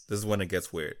This is when it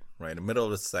gets weird, right? In the middle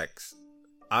of the sex,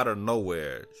 out of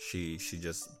nowhere, she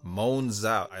just moans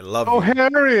out, "I love you." Oh,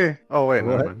 Harry! Oh, wait,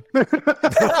 What? never mind.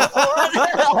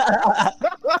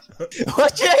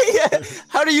 What? Jay?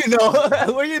 How do you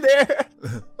know? Were you there?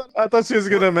 I thought she was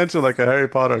going to mention like a Harry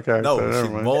Potter character. No, Never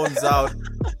she mind. moans out.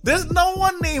 There's no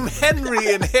one named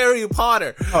Henry in Harry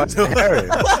Potter. Oh, it's Harry.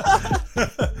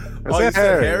 Oh, you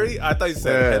said Harry? I thought you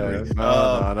said Henry.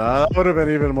 No. That would have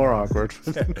been even more awkward.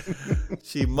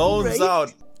 She moans Right?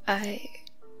 out.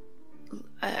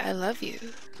 I love you.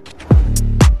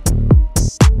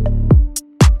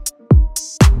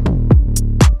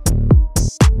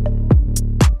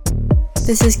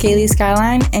 This is Kaylee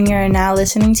Skyline, and you're now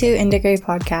listening to In the Grey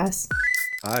Podcast.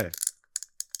 Hi.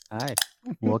 Hi.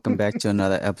 Welcome back to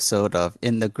another episode of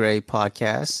In the Grey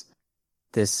Podcast.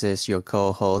 This is your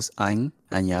co-host, Anh.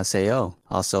 안녕하세요.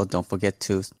 Also, don't forget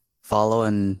to follow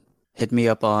and hit me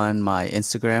up on my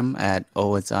Instagram at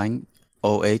ohitsanh,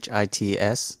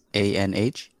 OHITSANH.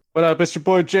 What up? It's your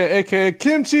boy Jay, aka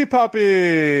Kimchi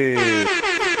Poppy.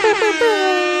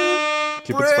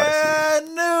 Keep it spicy.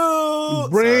 Brand new.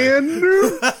 Brand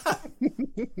new.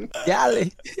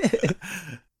 Yali.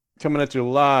 Coming at you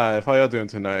live. How y'all doing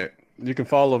tonight? You can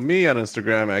follow me on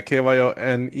Instagram at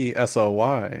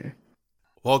KYONESLY.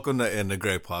 Welcome to In the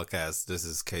Grey Podcast. This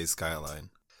is K Skyline.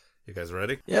 You guys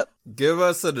ready? Yep. Give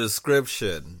us a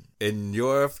description in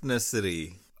your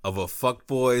ethnicity of a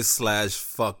fuckboy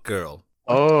 / fuck girl.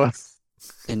 Oh,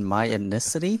 In my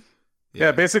ethnicity?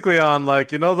 yeah. Basically on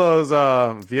like, you know those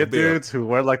Viet beer. dudes who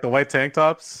wear like the white tank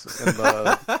tops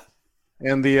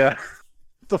and the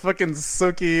the fucking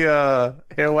silky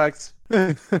hair wax.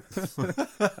 I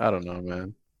don't know,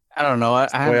 man. I don't know.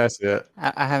 That's the way I see it.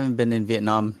 I haven't been in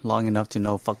Vietnam long enough to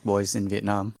know fuckboys in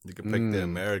Vietnam. You can pick the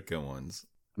American ones,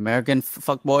 American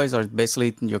fuckboys are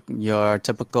basically your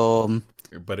typical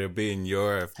but it'll be in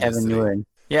your Kevin ethnicity. Nguyen.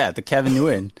 Yeah, the Kevin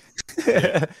Nguyen.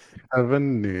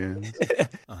 Kevin Nguyen.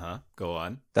 Go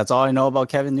on. That's all I know about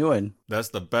Kevin Nguyen. That's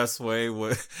the best way.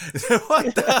 What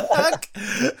the heck?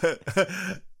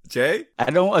 Jay? I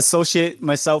don't associate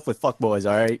myself with fuckboys,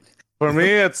 all right? For me,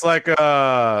 it's like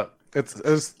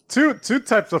it's two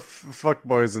types of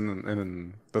fuckboys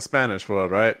in the Spanish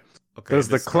world, right? Okay, There's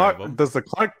the describe 'em.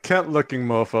 Clark Kent looking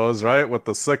mofos, right, with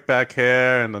the slick back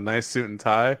hair and the nice suit and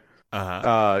tie.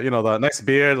 You know, the nice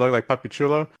beard, look like Papi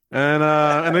Chulo, and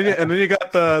then you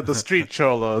got the street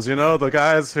cholos, you know, the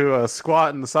guys who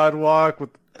squat in the sidewalk with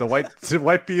the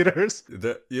white beaters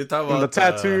You're talking and the about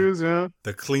tattoos, you know.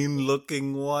 the clean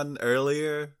looking one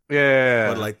earlier, Yeah,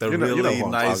 but like the you know really who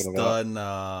I'm nice talking about.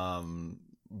 done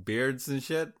beards and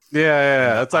shit.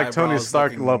 Yeah, the it's like Tony eyebrows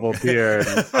Stark looking- level beard.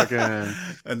 And fucking,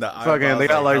 And the fucking, they eyebrows,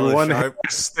 got like hella one hair sharp.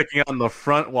 sticking on the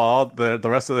front wall. The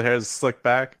rest of the hair is slicked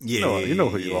back. Yeah, you know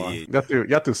who you are. yeah.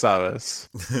 Ya tu sabes.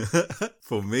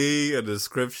 For me, a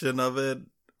description of it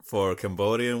for a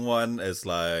Cambodian one is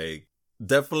like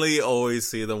definitely always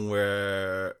see them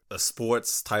wear a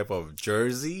sports type of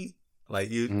jersey. Like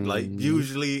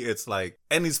usually it's like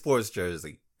any sports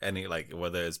jersey. Any like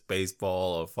whether it's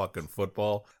baseball or fucking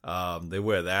football. They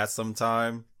wear that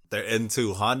sometime. They're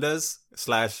into Hondas /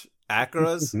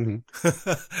 Acuras.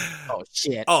 Oh,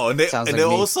 shit. Oh, and Sounds they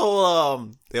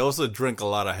like me. also drink a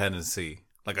lot of Hennessy.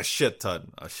 Like a shit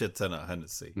ton of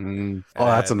Hennessy. Oh,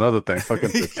 that's And- another thing. Fucking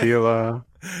tequila,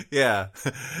 Yeah.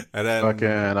 And then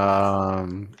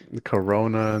fucking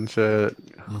Corona and shit.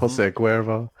 Jose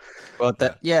Cuervo. Well,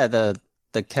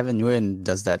 the Kevin Nguyen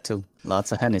does that too.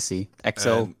 Lots of Hennessy.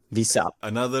 XO, And- Visa.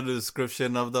 another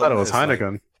description of I them thought it was is like-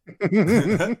 Heineken.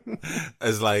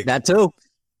 is like That too.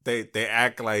 they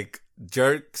act like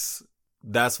jerks.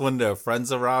 That's when their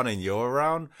friends around and you're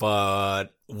around.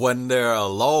 But when they're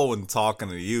alone talking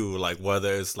to you, like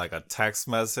whether it's like a text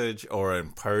message or in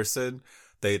person,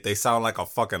 they sound like a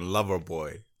fucking lover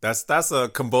boy. That's a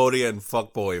Cambodian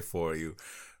fuckboy for you.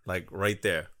 Like right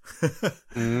there.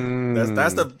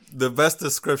 That's the best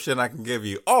description I can give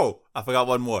you. Oh, I forgot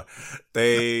one more.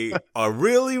 They are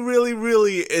really, really,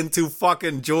 really into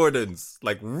fucking Jordans.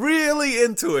 Like really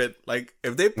into it. Like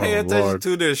if they pay Oh, attention Lord.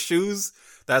 to their shoes,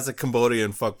 that's a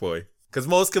Cambodian fuckboy. Because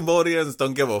most Cambodians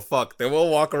don't give a fuck. They will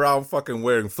walk around fucking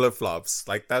wearing flip flops.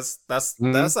 Like that's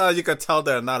how you can tell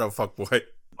they're not a fuckboy.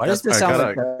 Why does this I sound gotta-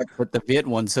 like that with the Viet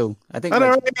one too? I think I know,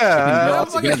 like, yeah. they're all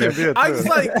I'm fucking together. Viet, I too. was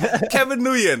like, Kevin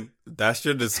Nguyen. That's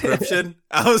your description.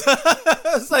 I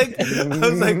was like,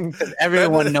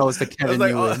 everyone knows the I was Kevin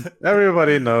like, Nguyen.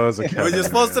 Everybody knows. A when Kevin you're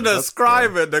supposed to Nguyen. That's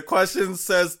describe it, the question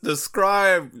says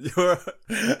describe your.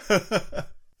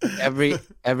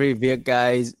 Every Viet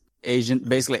guy's Asian,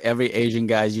 basically every Asian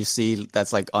guy you see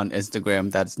that's like on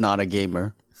Instagram that's not a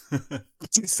gamer.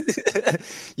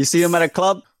 You see him at a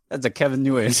club, That's a Kevin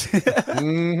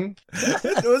Nguyen.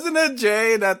 Wasn't it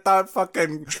Jay that thought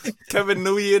fucking Kevin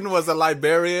Nguyen was a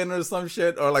Liberian or some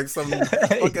shit? Or like some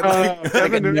fucking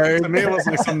Kevin Nguyen to me was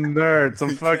like some nerd,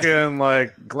 some fucking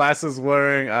like glasses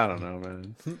wearing. I don't know,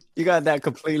 man. You got that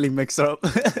completely mixed up.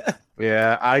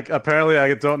 Yeah, I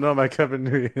don't know my Kevin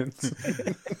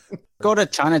Nguyens. Go to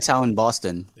Chinatown in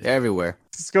Boston. They're everywhere.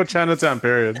 Let's go Chinatown,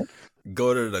 period.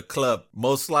 Go to the club.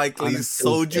 Most likely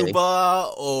Soju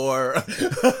Bar or...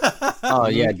 Oh,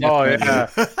 yeah. Definitely. Oh, yeah.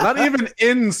 Not even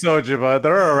in Sojiba.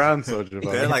 They're around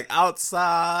Sojiba. They're like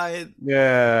outside.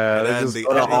 Yeah. And They then just the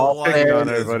put other all one thing on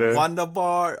is everybody. Wonder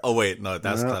Bar. Oh, wait. No,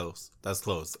 that's Yeah. close. That's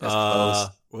close. close.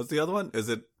 What's the other one? Is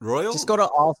it Royal? Just go to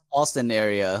Austin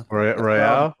area.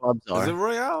 Royale? Is it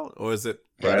Royale? Or is it...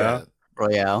 Royale?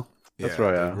 Royale. That's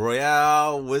Royale.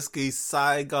 Royale, Whiskey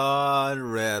Saigon,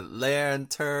 Red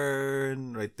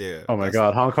Lantern, right there. Oh my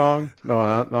God, Hong Kong? No,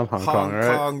 not Hong Kong, Hong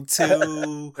right? Kong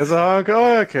too. Is it Hong Kong?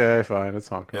 Oh, okay, fine, it's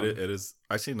Hong Kong. It is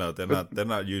actually no, they're not. They're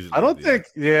not usually. I don't think.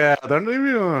 Yeah, they don't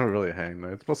really hang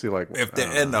there. It's supposed to be like if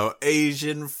they're in the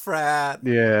Asian frat.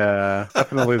 Yeah,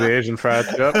 definitely the Asian frat.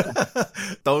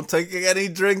 Yep. Don't take any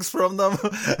drinks from them.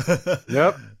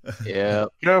 Yep. Yeah.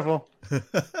 Careful.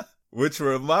 Which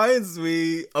reminds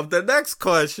me of the next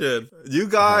question. You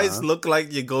guys look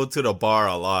like you go to the bar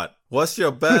a lot. What's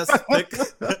your best pick?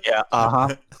 Yeah.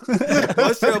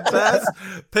 What's your best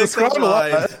pickup Describe a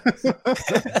lot. line?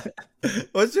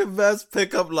 What's your best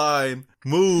pickup line?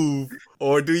 Move,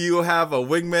 or do you have a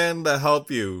wingman to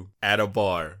help you at a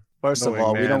bar? First No of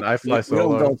all, way, we man. don't, I fly we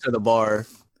solo. don't go to the bar.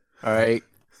 All right.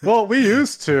 Well, we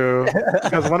used to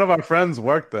because one of our friends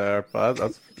worked there, but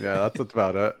that's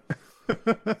about it.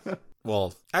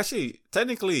 Well, actually,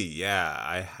 technically, yeah,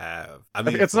 I have. I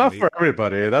mean, It's not for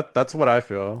everybody. That's what I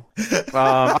feel.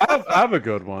 I have a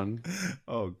good one.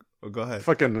 Oh, go ahead.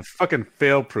 Fucking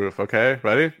fail proof. Okay,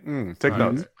 ready? Take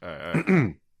notes. All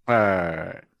right. All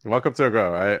right. You walk up to a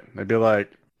girl, right? They'd be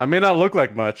like, "I may not look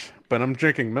like much, but I'm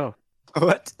drinking milk."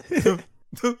 What?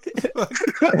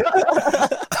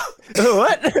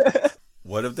 What?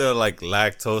 What if they're like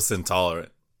lactose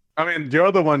intolerant? I mean,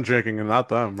 you're the one drinking and not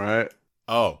them, right?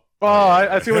 Oh. Oh,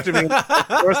 I see what you mean.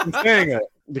 Worse than saying it.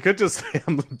 You could just say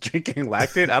I'm drinking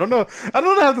lactate. I don't know. I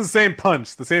don't have the same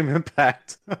punch, the same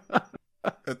impact. I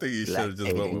think you should have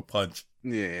just went with punch.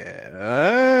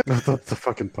 Yeah. That's the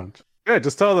fucking punch. Yeah,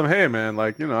 just tell them, hey man,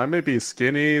 like, I may be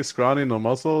skinny, scrawny, no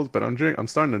muscles, but I'm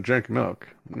starting to drink milk.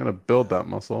 I'm gonna build that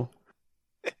muscle.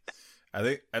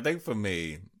 I think for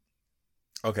me,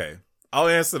 okay, I'll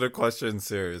answer the question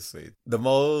seriously. The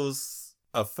most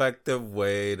effective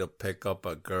way to pick up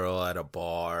a girl at a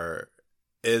bar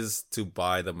is to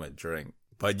buy them a drink,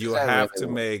 but you have to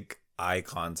make eye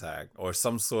contact or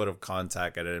some sort of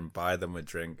contact and then buy them a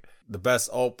drink. The best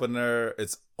opener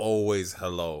is always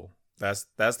hello. That's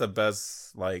the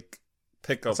best like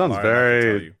pickup. Sounds line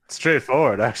very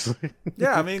straightforward, actually.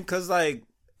 Yeah, I mean, because like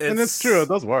and it's true, it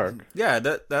does work. Yeah,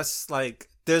 that's like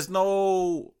there's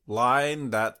no line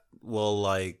that will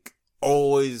like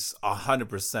always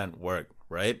 100% work,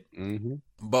 right? Mm-hmm.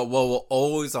 But what will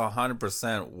always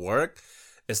 100% work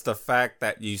is the fact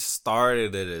that you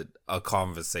started a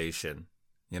conversation.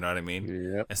 You know what I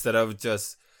mean? Yep. Instead of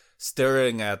just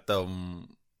staring at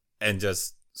them and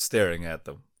just staring at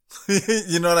them.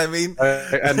 You know what I mean?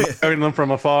 And staring them from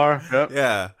afar. Yep.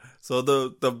 Yeah. So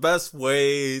the best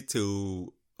way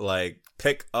to like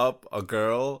pick up a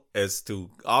girl is to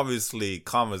obviously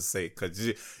conversate, because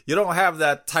you don't have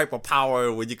that type of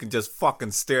power where you can just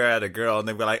fucking stare at a girl and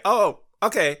then be like, oh,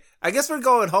 okay, I guess we're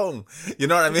going home. You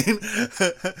know what I mean?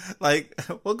 Like,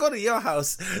 we'll go to your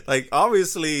house. Like,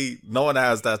 obviously no one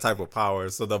has that type of power.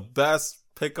 So the best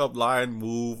pickup line,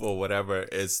 move, or whatever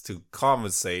is to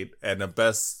conversate, and the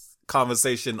best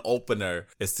conversation opener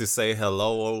is to say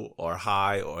hello or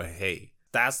hi or hey.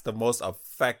 That's the most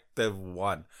effective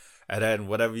one. And then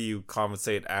whatever you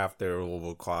conversate after will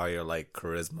require like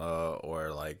charisma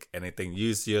or like anything.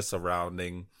 Use your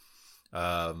surrounding,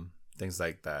 things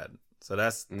like that. So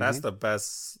that's the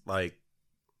best like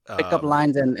pickup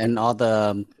lines and all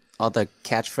the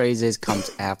catchphrases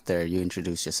comes after you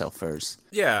introduce yourself first.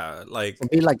 Yeah, like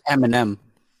be like Eminem.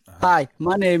 Hi,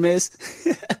 my name is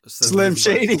Slim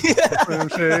Shady. Slim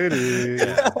Shady.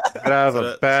 Yeah. Could have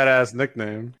a badass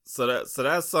nickname. So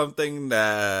that's something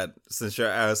that, since you're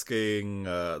asking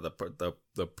the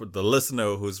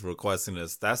listener who's requesting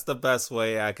this, that's the best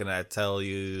way I can tell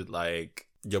you like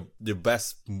your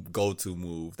best go-to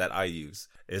move that I use.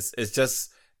 It's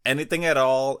just anything at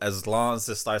all, as long as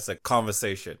it starts a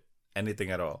conversation. Anything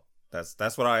at all.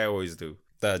 That's what I always do.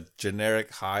 the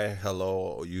generic hi,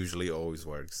 hello usually always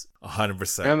works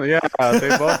 100%. And yeah, they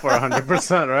both were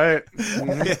 100%, right?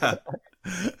 Yeah.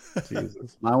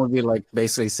 Jesus. Mine would be like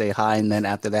basically say hi, and then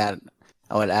after that,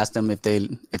 I would ask them if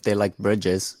they like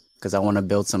bridges, because I want to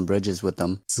build some bridges with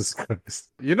them. Jesus Christ.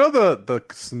 You know the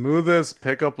smoothest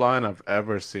pickup line I've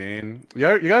ever seen?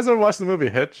 You guys ever watched the movie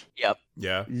Hitch? Yep.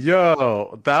 Yeah.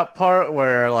 Yo, that part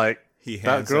where like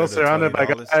that girl's surrounded by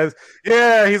guys.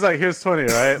 Yeah, he's like, here's 20,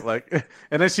 right? Like,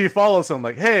 and then she follows him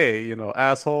like, hey, you know,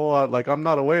 asshole, like I'm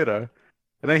not a waiter.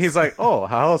 And then he's like, oh,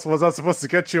 how else was I supposed to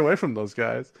get you away from those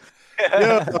guys?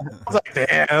 Yeah, I was like,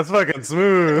 damn, that's fucking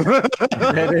smooth.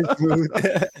 That is smooth.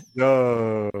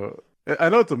 Yo, I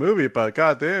know it's a movie, but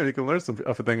goddamn, you can learn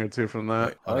a thing or two from that.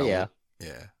 Wait, Oh yeah.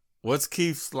 Yeah. What's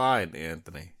Keith's line,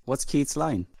 Anthony? What's Keith's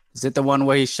line? Is it the one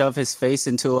where he shoved his face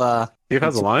into Keith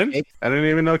has a line? cake? I didn't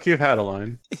even know Keith had a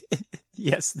line.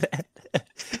 Yes, that.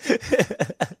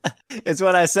 It's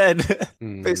what I said.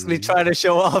 Basically, try to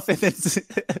show off and then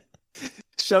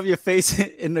shove your face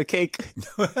in the cake.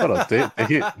 Hold on,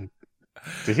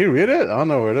 did he read it? I don't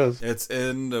know where it is. It's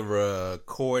in the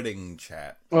recording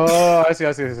chat. Oh, I see.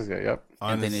 Yep.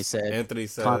 Anthony said,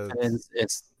 confidence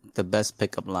is the best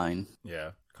pickup line.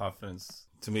 Yeah, confidence.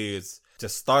 To me, it's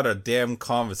just start a damn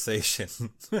conversation.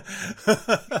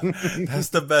 That's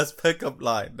the best pickup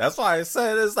line. That's why I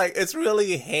said it's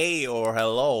really hey or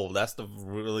hello. That's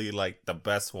really the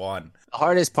best one. The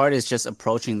hardest part is just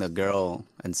approaching the girl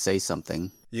and say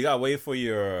something. You gotta wait for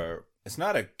your. It's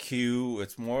not a cue.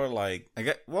 It's more like I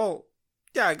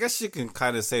guess you can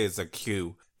kind of say it's a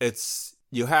cue. It's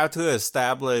you have to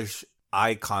establish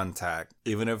eye contact,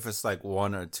 even if it's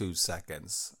 1 or 2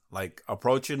 seconds. Like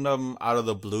approaching them out of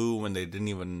the blue when they didn't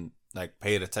even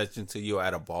paid attention to you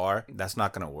at a bar, that's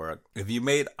not gonna work. If you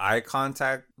made eye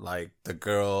contact, the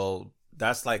girl,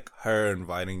 that's her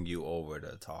inviting you over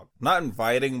to talk. Not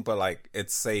inviting, but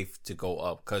it's safe to go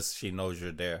up because she knows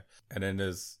you're there. And then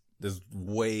there's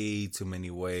way too many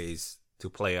ways to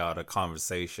play out a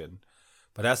conversation.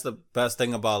 But that's the best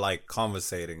thing about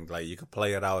conversating. You can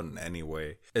play it out in any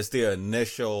way. It's the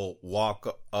initial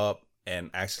walk up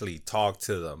and actually talk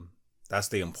to them. That's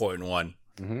the important one.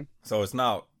 Mm-hmm. So it's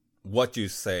not what you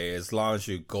say, as long as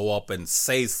you go up and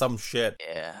say some shit.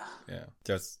 Yeah. Yeah.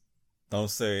 Just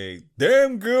don't say,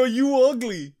 damn girl, you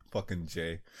ugly. Fucking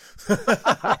Jay.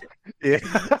 Yeah.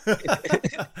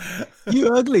 You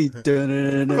ugly. That's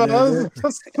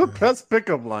the best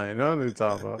pickup line. I don't know what you're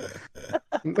talking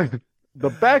about. The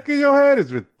back of your head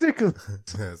is ridiculous.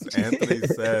 Yes, Anthony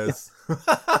says.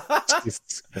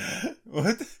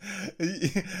 What?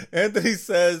 Anthony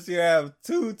says you have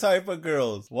 2 type of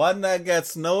girls. One that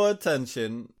gets no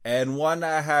attention and one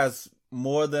that has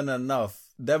more than enough.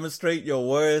 Demonstrate your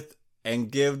worth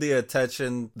and give the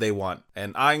attention they want.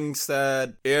 And Aang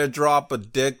said, airdrop a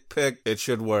dick pic. It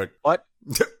should work. What?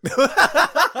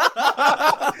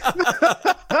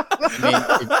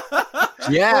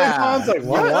 Yeah. Sounds like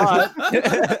what?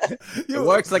 It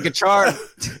works like a charm.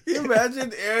 Can you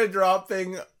imagine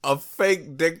airdropping a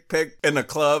fake dick pic in a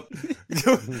club?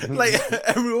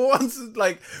 Everyone's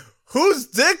whose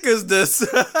dick is this?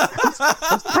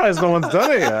 I'm surprised no one's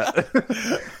done it yet.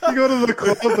 You go to the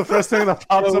club, the first thing that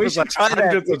pops up is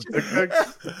hundreds of dick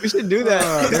pics. We should do that.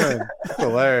 Oh, man. That's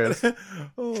hilarious.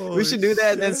 We should do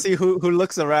that and then see who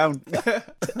looks around.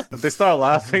 If they start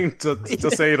laughing,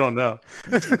 to say you don't know.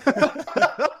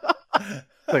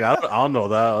 I don't know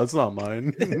that. That's not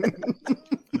mine.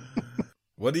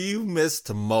 What do you miss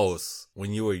the most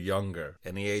when you were younger?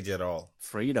 Any age at all?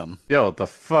 Freedom. Yo, the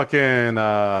fucking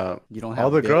You don't have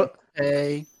all the girls.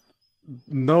 Hey.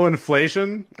 No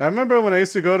inflation. I remember when I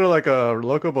used to go to a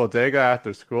local bodega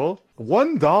after school.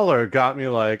 $1 got me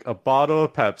a bottle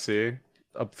of Pepsi,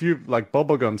 a few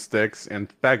bubblegum sticks, and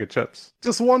a bag of chips.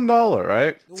 Just $1,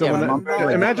 right? So Yeah,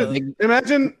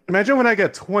 imagine when I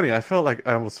get 20. I felt like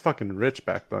I was fucking rich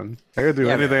back then. I could do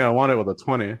anything I wanted with a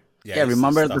 20. Yeah,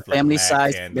 remember the family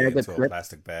size bag of a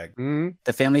plastic bag. Mm-hmm.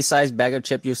 The family size bag of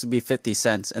chip used to be 50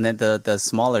 cents, and then the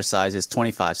smaller size is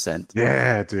 25 cents.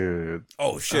 Yeah, dude.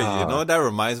 Oh shit! You know what that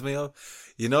reminds me of?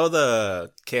 You know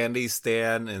the candy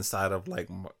stand inside of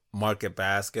Market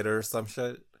Basket or some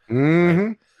shit?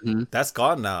 Mm-hmm. That's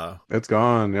gone now. It's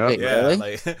gone. Yeah. Wait,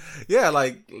 Yeah,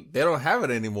 really? they don't have it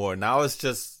anymore. Now it's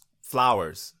just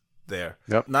flowers there.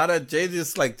 Yep. Now that Jay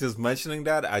just mentioning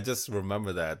that, I just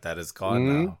remember that it's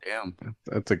gone now. Damn.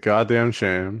 That's a goddamn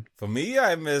shame. For me,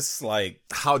 I miss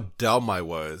how dumb I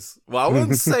was. Well, I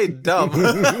wouldn't say dumb.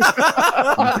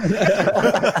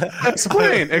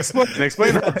 Explain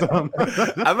how dumb.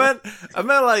 I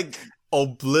meant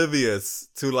oblivious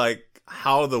to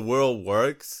how the world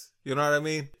works. You know what I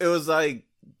mean? It was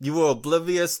you were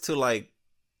oblivious to like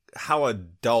how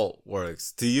adult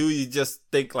works. To you, you just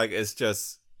think like it's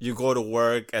just you go to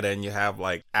work and then you have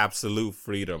like absolute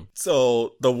freedom.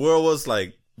 So the world was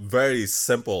like very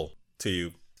simple to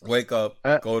you. Wake up,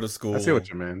 go to school. I see what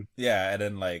you mean. Yeah, and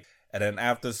then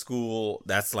after school,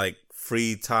 that's like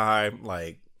free time.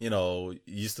 Like, you know, you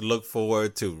used to look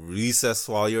forward to recess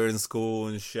while you're in school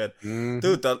and shit. Mm-hmm.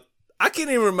 Dude, I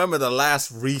can't even remember the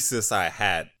last recess I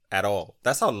had at all.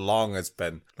 That's how long it's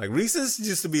been. Like, recess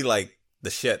used to be like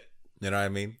the shit. You know what I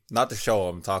mean? Not the show.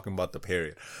 I'm talking about the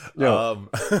period. Wait,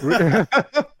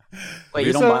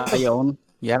 you don't buy your own?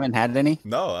 You haven't had any?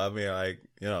 No, I mean, like,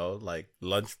 you know, like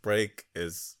lunch break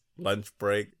is lunch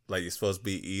break. Like, you're supposed to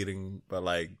be eating, but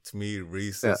like to me,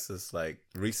 recess is like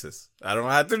recess. I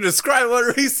don't have to describe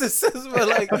what recess is, but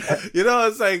like, you know,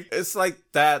 it's like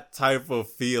that type of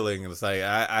feeling. It's like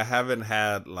I haven't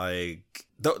had like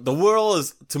the world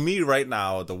is, to me right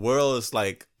now, the world is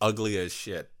like ugly as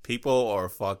shit. People are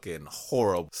fucking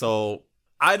horrible. So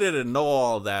I didn't know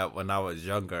all that when I was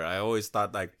younger. I always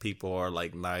thought like people are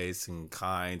like nice and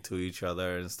kind to each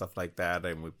other and stuff like that,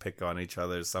 and we pick on each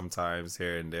other sometimes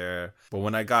here and there. But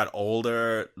when I got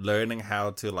older, learning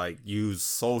how to like use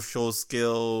social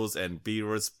skills and be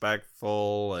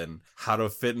respectful and how to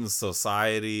fit in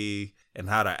society and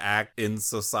how to act in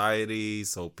society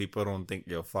so people don't think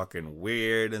you're fucking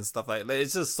weird and stuff like that.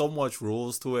 It's just so much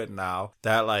rules to it now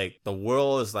that like the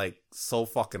world is like so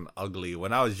fucking ugly.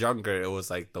 When I was younger, it was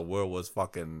like the world was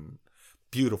fucking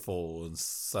beautiful and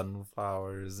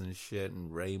sunflowers and shit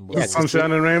and rainbows. Yeah,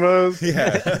 sunshine and rainbows.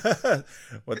 Yeah.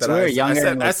 What did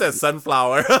I said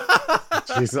sunflower.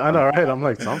 Jesus, I know, right? I'm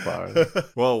like sunflower.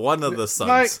 Well, one of the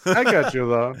suns. I got you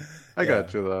though. I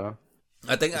got you though.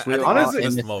 I think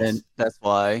honestly, most. That's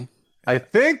why. I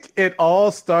think it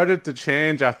all started to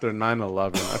change after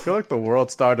 9/11. I feel like the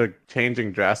world started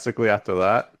changing drastically after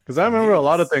that. Because I remember a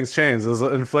lot of things changed.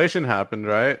 Inflation happened,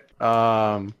 right?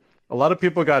 A lot of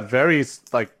people got very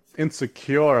like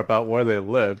insecure about where they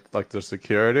lived, like their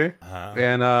security.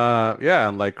 And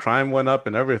and like crime went up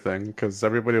and everything because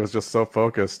everybody was just so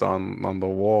focused on the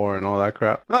war and all that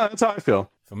crap. That's how I feel.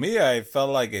 For me, I felt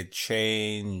like it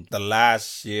changed the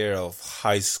last year of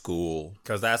high school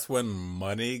because that's when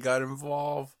money got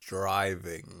involved,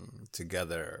 driving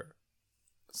together.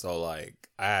 So like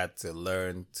I had to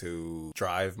learn to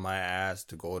drive my ass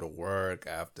to go to work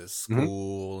after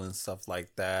school and stuff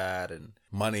like that. And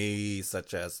money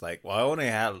such as like, well, I only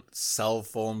had cell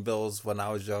phone bills when I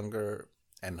was younger.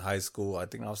 In high school, I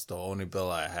think that was the only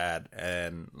bill I had.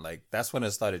 And like that's when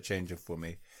it started changing for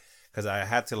me. Because I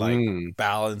had to like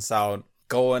balance out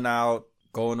going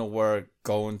to work,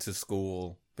 going to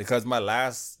school. Because my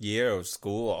last year of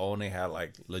school, I only had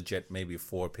like legit maybe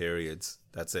 4 periods.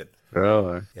 That's it.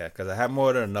 Really? Yeah, because I had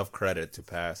more than enough credit to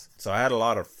pass. So I had a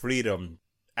lot of freedom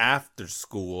after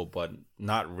school, but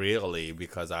not really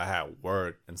because I had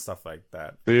work and stuff like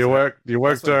that. Do you work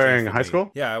during high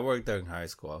school? Yeah, I worked during high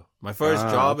school. My first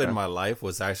job in my life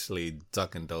was actually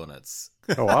Dunkin' Donuts.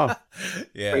 Oh wow.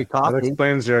 Yeah. Free coffee. That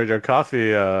explains your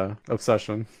coffee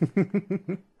obsession.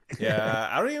 Yeah,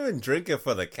 I don't even drink it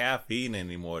for the caffeine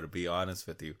anymore, to be honest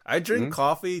with you. I drink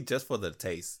coffee just for the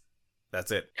taste. That's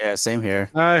it. Yeah, same here.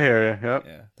 I hear you. Yep.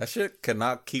 Yeah, that shit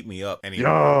cannot keep me up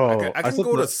anymore. Yo, I can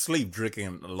go to sleep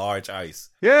drinking large ice.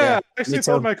 Yeah, I actually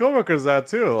told my coworkers that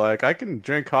too. Like, I can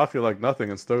drink coffee like nothing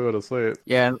and still go to sleep.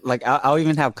 Yeah, like I'll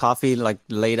even have coffee like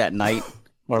late at night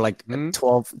or like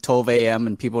 12 a.m.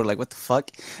 and people are like, "What the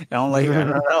fuck?" And I'm like,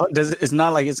 "It's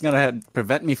not like it's gonna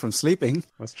prevent me from sleeping."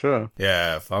 That's true.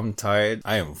 Yeah, if I'm tired,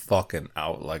 I am fucking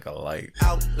out like a light.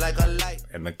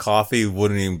 And the coffee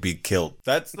wouldn't even be killed.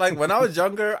 That's like when I was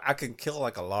younger, I can kill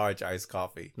like a large iced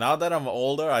coffee. Now that I'm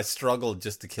older, I struggle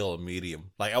just to kill a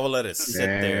medium. Like I would let it sit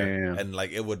there and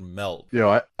like it would melt.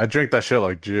 Yo, I drink that shit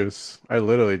like juice. I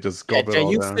literally just gulp it all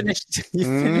down. You finished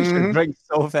your drink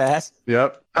so fast.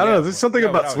 Yep. I don't know. There's something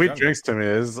about sweet drinks to me.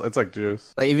 It's like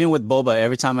juice. Like even with boba,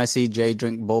 every time I see Jay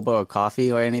drink boba or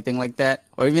coffee or anything like that,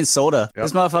 or even soda,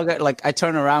 this motherfucker, like I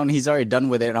turn around, he's already done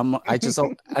with it. I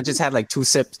just had like 2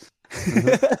 sips.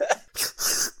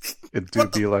 It do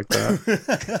be like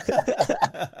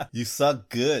that. You suck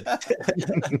good.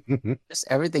 Just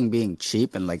everything being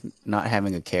cheap and like not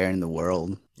having a care in the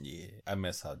world. Yeah, I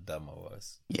miss how dumb I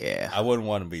was. Yeah. I wouldn't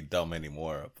want to be dumb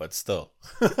anymore, but still.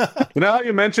 You know how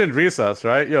you mentioned recess,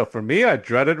 right? Yo, for me, I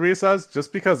dreaded recess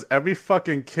just because every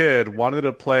fucking kid wanted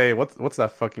to play. What's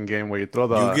that fucking game where you throw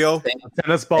the Yu-Gi-Oh?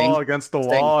 tennis ball against the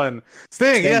wall and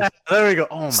Sting? Yeah, there we go.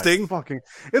 Oh my Sting? fucking!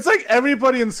 It's like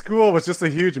everybody in school was just a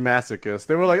huge masochist.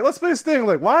 They were like, "Let's play Sting."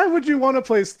 Like, why would you want to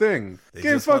play Sting? They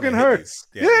Game just wanna fucking hit you. hurts.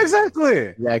 Yeah, Yeah,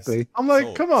 exactly. I'm like,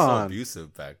 So- come So on.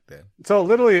 abusive back then. So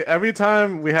literally every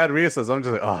time we had recess, I'm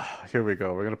just like, oh, here we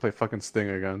go. We're gonna play fucking Sting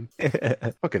again.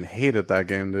 Fucking hated that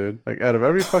game, dude. Like out of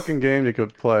every fucking game you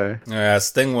could play. Yeah,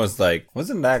 Sting was like,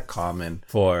 wasn't that common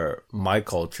for my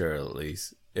culture at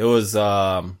least. It was,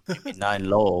 Nine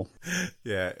low.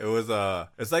 yeah, it was,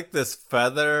 it's like this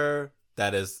feather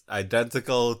that is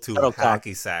identical to Shuttlecock.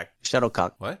 hacky sack.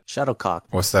 Shuttlecock. What? Shuttlecock.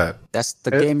 What's that? That's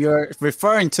the game you're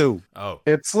referring to. Oh,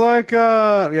 It's like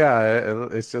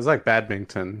it's just like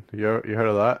badminton. You heard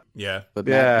of that? yeah. But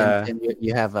Yeah. badminton,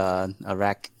 you have a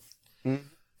rack Mm.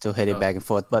 to hit it back and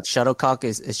forth. But shuttlecock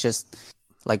is just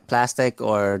like plastic,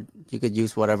 or you could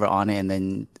use whatever on it, and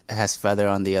then it has feather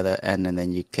on the other end, and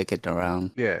then you kick it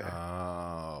around. Yeah.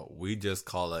 We just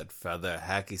call it feather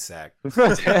hacky sack.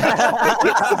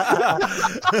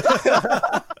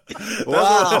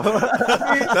 Wow.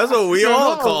 That's what we You're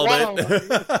all not called wrong.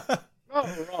 it.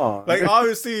 Not wrong. Like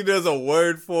obviously there's a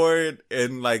word for it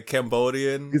in like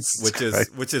Cambodian, It's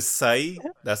which is sai.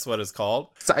 That's what it's called.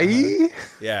 Sai?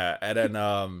 Yeah, and then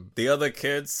the other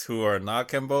kids who are not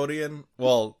Cambodian,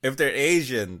 well, if they're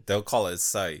Asian, they'll call it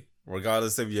sai.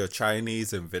 Regardless if you're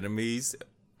Chinese and Vietnamese,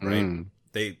 right? Mm.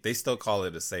 They still call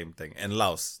it the same thing. And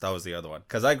Laos, that was the other one.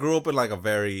 Because I grew up in like a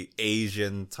very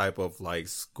Asian type of like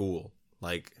school.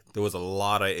 Like there was a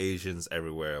lot of Asians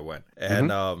everywhere I went.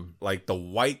 And like the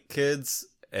white kids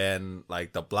and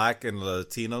like the black and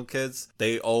Latino kids,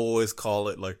 they always call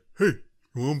it like, hey,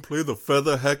 you want to play the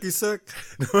feather hacky sack?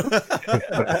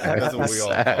 That's what we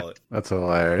all call it. That's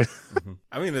hilarious.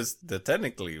 I mean, they're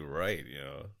technically right, you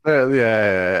know.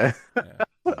 Yeah.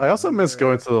 I also miss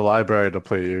going to the library to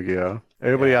play Yu-Gi-Oh.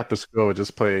 Everybody after school would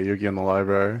just play Yu-Gi in the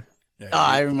library. Yeah, Oh,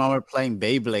 I remember playing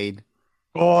Beyblade.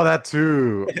 Oh, that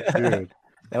too, dude.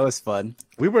 That was fun.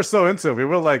 We were so into it. We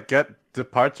would like get the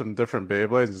parts from different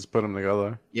Beyblades and just put them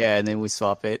together. Yeah, and then we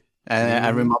swap it. And I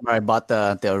remember I bought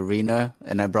the arena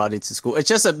and I brought it to school. It's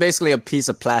just basically a piece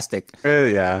of plastic.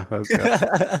 Yeah,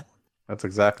 that's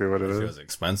exactly what it It is. was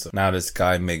expensive. Now this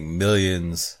guy make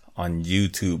millions on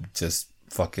YouTube just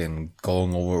fucking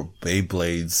going over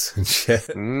Beyblades and shit.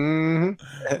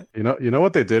 You know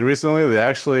what they did recently? They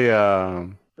actually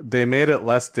they made it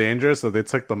less dangerous, so they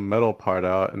took the metal part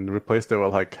out and replaced it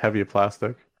with like heavy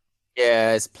plastic.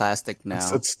 Yeah, it's plastic now.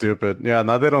 It's stupid. Yeah,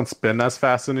 now they don't spin as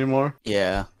fast anymore.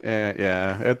 Yeah.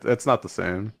 It's not the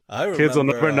same. I Kids will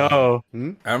never know.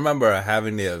 I remember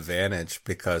having the advantage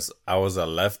because I was a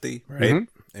lefty, right? In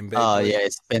Oh, Beyblade. yeah,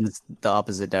 it spins the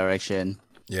opposite direction.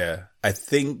 Yeah. I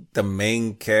think the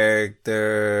main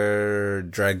character,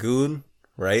 Dragoon,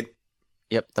 right?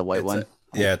 Yep, the white one.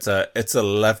 It's a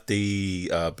lefty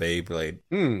Beyblade.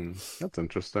 That's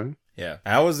interesting. Yeah,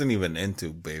 I wasn't even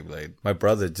into Beyblade. My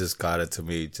brother just got it to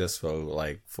me just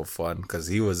for fun because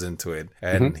he was into it,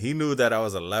 and he knew that I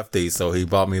was a lefty, so he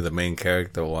bought me the main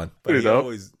character one. But Pretty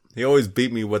dope. he always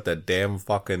beat me with the damn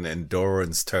fucking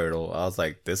endurance turtle. I was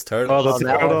like, this turtle. Oh, the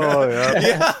turtle, yeah.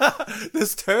 Yeah,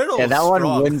 this turtle. Yeah, that is one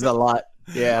strong. wins a lot.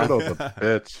 Yeah. Turtle's a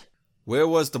bitch. Where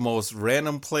was the most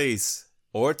random place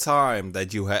or time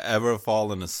that you had ever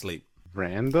fallen asleep?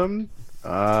 Random?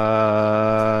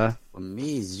 For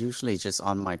me, it's usually just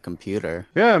on my computer.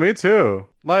 Yeah, me too.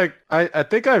 Like, I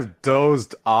think I've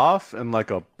dozed off in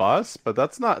like a bus, but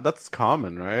that's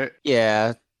common, right?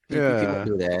 Yeah. Yeah.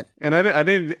 People do that. And I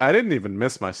didn't even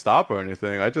miss my stop or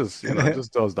anything. I just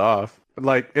just dozed off.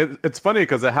 Like it's funny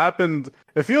because it happened.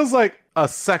 It feels like a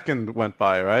second went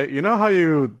by, right? You know how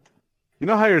you're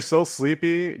so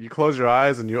sleepy, you close your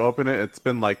eyes and you open it. It's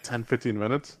been like 10-15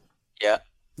 minutes. Yeah.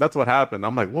 That's what happened.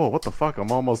 I'm like, whoa, what the fuck?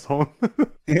 I'm almost home.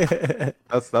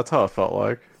 That's how it felt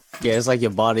like. Yeah, it's like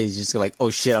your body's just like, oh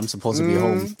shit, I'm supposed to be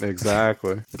home.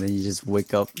 Exactly. And then you just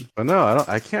wake up. But no,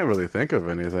 I can't really think of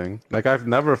anything. Like I've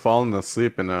never fallen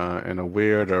asleep in a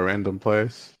weird or random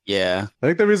place. Yeah. I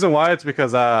think the reason why it's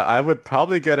because I would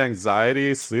probably get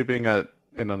anxiety sleeping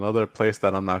in another place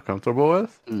that I'm not comfortable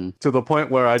with, to the point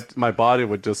where my body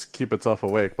would just keep itself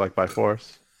awake like by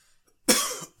force.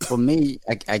 For me,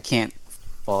 I can't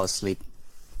fall asleep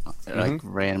like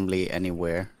randomly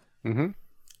anywhere. Mm-hmm.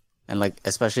 And like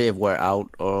especially if we're out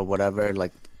or whatever,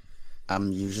 like I'd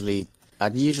usually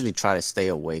try to stay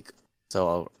awake.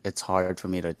 So it's hard for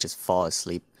me to just fall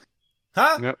asleep.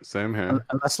 Huh? Yep, same here.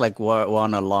 Unless like we're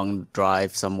on a long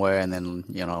drive somewhere, and then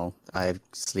I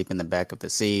sleep in the back of the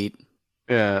seat.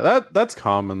 Yeah, that's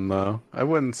common though. I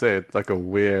wouldn't say it's like a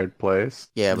weird place.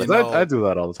 Yeah, but I do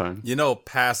that all the time.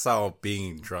 Pass out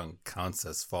being drunk counts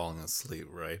as falling asleep,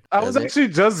 right? I was actually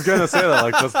just gonna say that.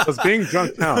 Like, does being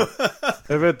drunk count?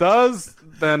 If it does,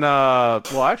 then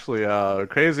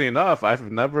crazy enough, I've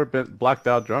never been blacked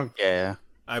out drunk. Yeah,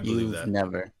 I believe you've that.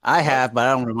 never. I have, but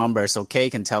I don't remember. So Kay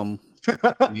can tell me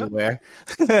where.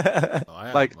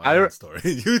 My own story.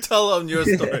 You tell them your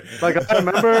story. Like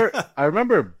I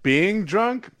remember being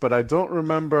drunk, but I don't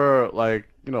remember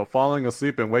falling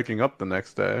asleep and waking up the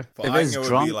next day. If it's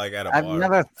drunk, be like at a I've bar.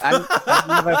 never.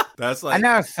 That's I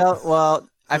never felt well.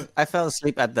 I fell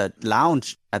asleep at the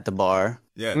lounge at the bar.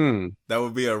 Yeah, that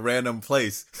would be a random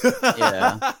place.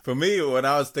 Yeah. For me, when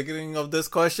I was thinking of this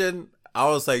question, I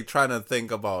was like trying to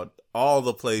think about all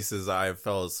the places I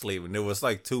fell asleep, and it was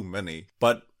like too many.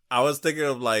 But I was thinking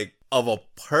of a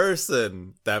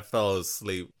person that fell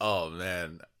asleep. Oh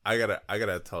man, I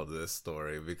gotta tell this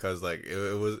story because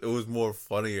it was more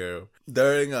funnier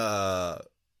during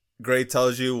Gray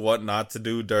tells you what not to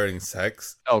do during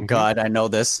sex. Oh God, I know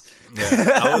this.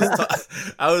 Yeah,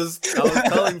 I was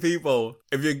telling people,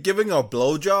 if you're giving a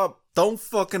blowjob, don't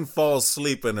fucking fall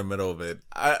asleep in the middle of it.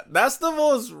 That's the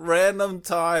most random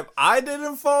time. I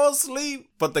didn't fall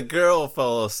asleep, but the girl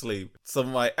fell asleep. So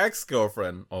my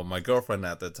ex-girlfriend, or my girlfriend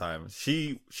at the time,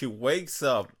 she wakes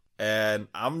up and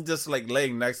I'm just like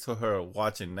laying next to her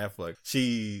watching Netflix.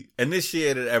 She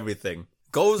initiated everything.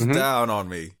 Goes down on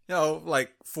me.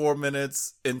 4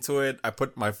 minutes into it, I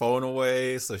put my phone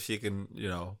away so she can,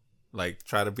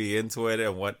 try to be into it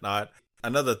and whatnot.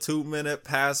 Another 2 minutes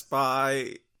passed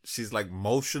by. She's like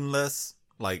motionless,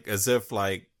 like as if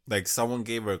like someone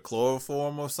gave her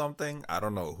chloroform or something. I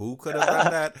don't know who could have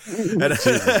done that.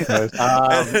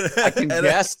 I can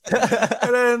guess.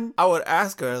 And then I would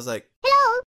ask her, I was like,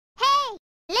 hello, hey,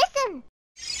 listen.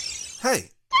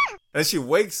 Hey. And she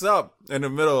wakes up in the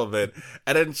middle of it.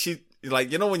 And then she,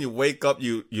 when you wake up,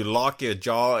 you lock your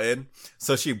jaw in.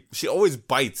 So she always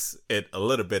bites it a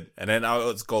little bit. And then I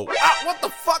would go, what the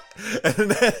fuck?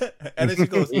 And then she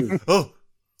goes, oh,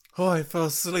 I fell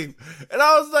asleep. And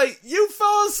I was like, you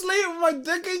fell asleep with my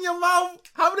dick in your mouth?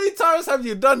 How many times have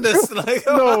you done this?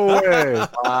 No way.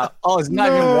 It's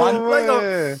not even one?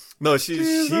 Way. No,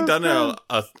 she done it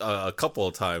a couple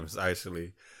of times,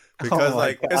 actually.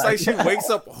 Because it's like she wakes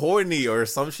up horny or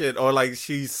some shit, or like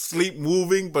she's sleep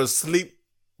moving but sleep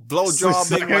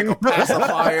blowjobbing like a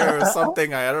pacifier or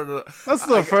something. I don't know. That's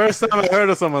the first time I heard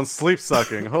of someone sleep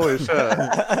sucking. Holy shit!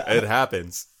 It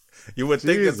happens. You would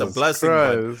think it's a blessing,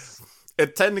 but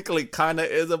it technically kind of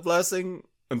is a blessing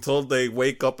until they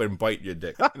wake up and bite your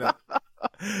dick. How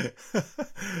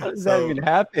does that even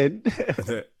happen?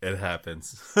 It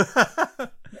happens.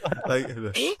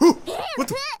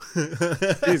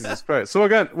 Jesus Christ. So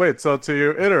again, wait, so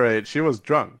to iterate, she was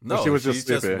drunk. No, she was she just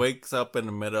sleepy. just wakes up in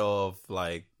the middle of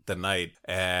the night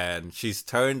and she's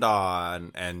turned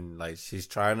on and she's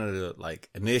trying to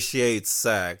initiate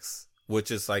sex, which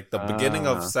is the beginning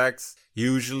of sex.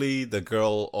 Usually the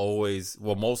girl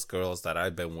most girls that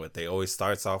I've been with, they always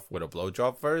starts off with a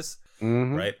blowjob first.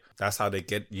 Right? That's how they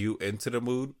get you into the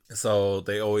mood. So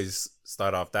they always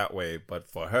start off that way. But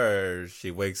for her,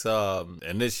 she wakes up,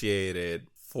 initiated,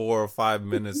 4 or 5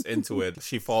 minutes into it,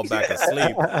 she falls back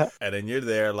asleep. And then you're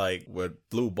there with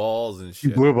blue balls and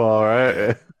shit. Blue ball, right?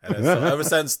 Yeah. And then, so ever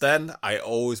since then, I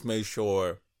always make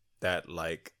sure that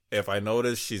if I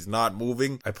notice she's not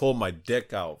moving, I pull my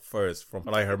dick out first from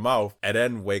her mouth and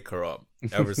then wake her up.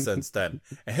 Ever since then.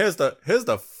 And here's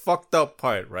the fucked up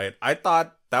part, right? I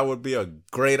thought that would be a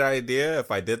great idea if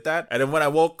I did that. And then when I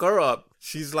woke her up,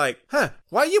 she's like, why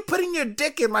are you putting your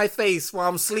dick in my face while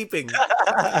I'm sleeping?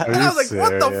 And I was like,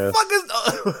 serious? what the fuck is...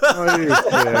 Are you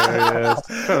serious?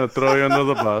 Trying to throw you under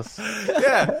the bus.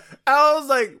 Yeah. And I was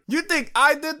like, you think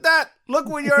I did that? Look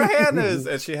where your hand is.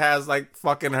 And she has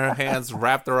fucking her hands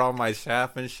wrapped around my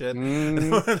shaft and shit. Anthony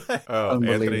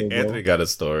got a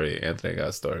story.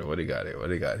 What do you got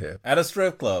here? At a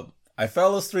strip club, I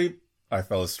fell asleep at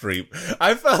a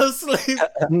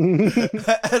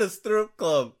strip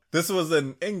club. This was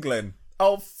in England.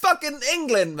 Oh, fucking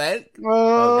England, man.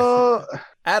 Okay.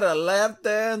 At a lap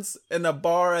dance in a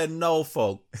bar in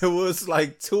Norfolk. It was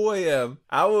 2 a.m.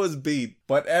 I was beat,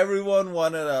 but everyone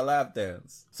wanted a lap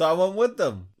dance. So I went with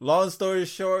them. Long story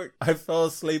short, I fell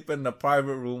asleep in the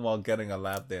private room while getting a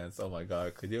lap dance. Oh my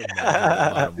God, could you imagine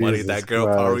the amount of money that girl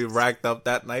probably racked up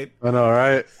that night? I know,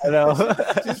 right? I know.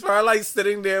 She's probably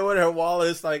sitting there with her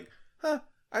wallet,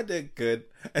 I did good.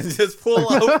 And just pull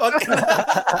up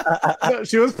fucking...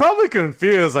 She was probably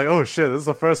confused, like, oh shit, this is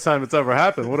the first time it's ever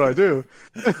happened. What do I do?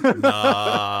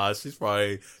 Nah, she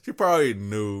probably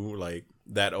knew, like,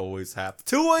 that always happens.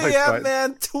 2 a.m.,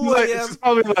 man, 2 a.m. She's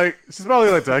probably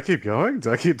like, do I keep going?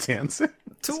 Do I keep dancing?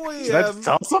 2 a.m. Should I just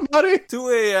tell somebody? 2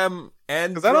 a.m.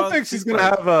 and Because I don't think she's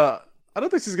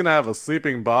gonna have a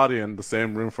sleeping body in the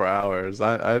same room for hours.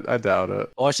 I doubt it.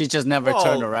 Or she just never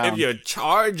turned around. If you're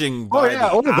charging by the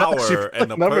hour and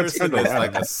the person is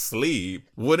like asleep,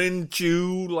 wouldn't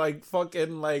you like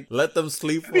fucking like let them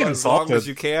sleep for as long as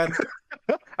you can?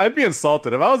 I'd be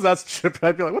insulted if I was that stripper.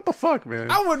 I'd be like, "What the fuck,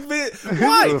 man?" I would be.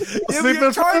 Why? If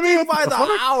you're charging by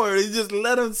the hour, you just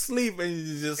let them sleep, and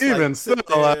you just even like, still,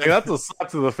 like, that's a slap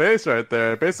to the face right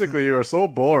there. Basically, you were so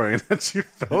boring that you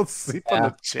fell asleep on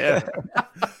the chair.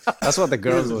 That's what the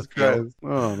girls would do.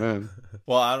 Oh man.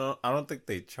 Well, I don't think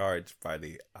they charge by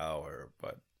the hour,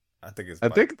 but I think it's.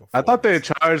 I thought they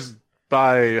charged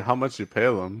by how much you pay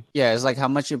them. Yeah, it's like how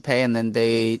much you pay, and then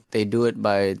they do it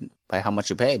by how much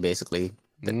you pay, basically.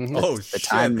 The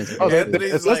time is.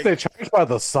 It's like they charge by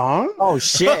the song. Oh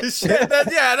shit! Oh, shit.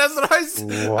 That's what I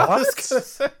said.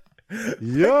 What?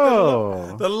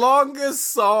 Yo, the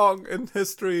longest song in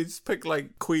history. Just pick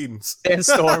like Queen's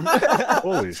Sandstorm.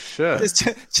 Holy shit!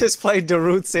 Just play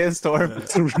Darude Sandstorm. No,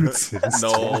 it's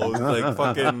like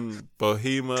fucking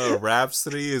Bohemian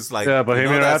Rhapsody is like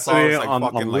Bohemian Rhapsody like on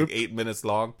fucking loop. like 8 minutes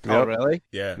long. Yep. Oh really?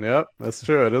 Yeah. Yep, that's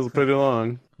true. It is pretty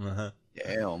long.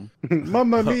 Damn.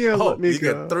 Mamma mia, let me you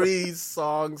go. get 3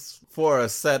 songs for a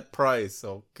set price.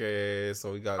 Okay,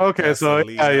 so we got so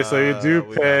Gasolina, so you do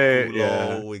pay. Got Culo,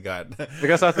 yeah, we got. I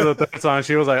guess after the third song,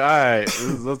 she was like, "All right,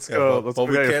 let's go. Let's but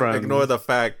go we get your can't friend." ignore the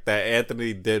fact that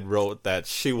Anthony did wrote that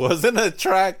she wasn't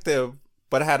attractive,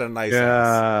 but had a nice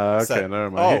ass. Okay, never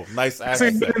mind. Oh, nice ass.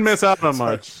 So he didn't miss out on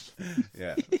much.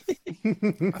 Yeah,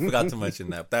 I forgot to mention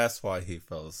that. That's why he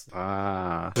fell asleep.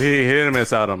 He didn't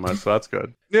miss out on much, so that's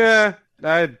good. Yeah,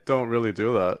 I don't really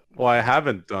do that. Well, I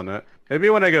haven't done it. Maybe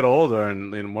when I get older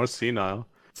and more senile.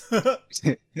 We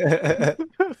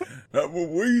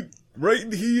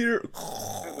right here.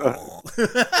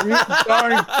 You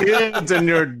darn kids and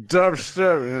your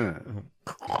dubstep.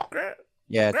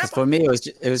 Yeah, because for me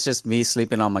it was just me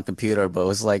sleeping on my computer. But it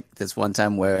was like this one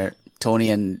time where Tony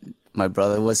and my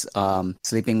brother was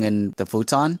sleeping in the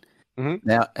futon. And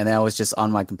then I was just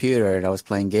on my computer and I was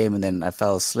playing game and then I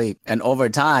fell asleep. And over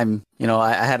time,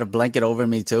 I had a blanket over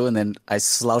me too. And then I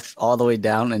slouched all the way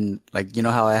down and like, you know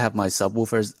how I have my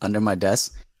subwoofers under my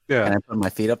desk? Yeah. And I put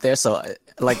my feet up there. So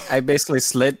I basically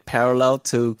slid parallel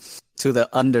to the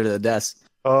under the desk.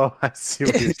 Oh, I see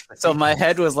what you're saying. So my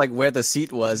head was like where the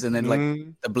seat was. And then like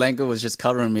the blanket was just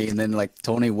covering me. And then like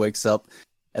Tony wakes up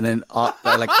and then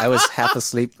like I was half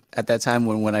asleep at that time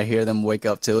when I hear them wake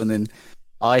up too. And then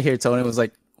all I hear Tony was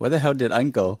like, where the hell did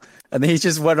Unk go? And then he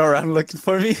just went around looking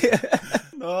for me.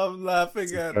 No, I'm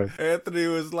laughing at Anthony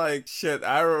was like, shit,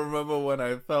 I remember when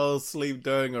I fell asleep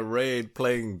during a raid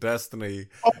playing Destiny.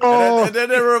 Oh. And then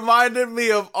it reminded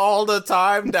me of all the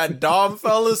time that Dom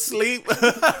fell asleep. We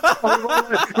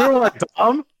were like,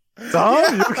 Dom?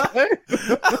 Dom, you okay?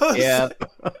 Yeah.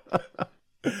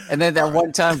 And then that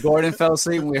one time Gordon fell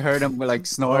asleep and we heard him like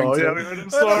snoring. Oh, too. yeah, we heard him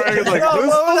snoring. Like, Remember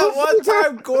that one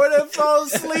time Gordon fell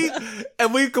asleep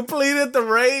and we completed the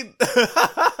raid?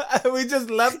 And we just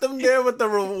left him there with the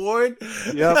reward?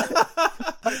 Yep.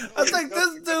 I was like,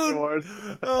 this dude,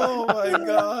 oh my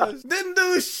gosh, didn't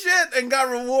do shit and got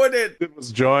rewarded. It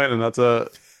was join, and that's a...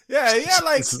 Yeah, he had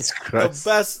like the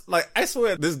best, like I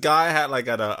swear this guy had like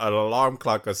an alarm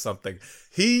clock or something.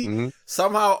 He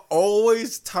somehow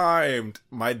always timed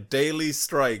my daily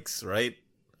strikes, right?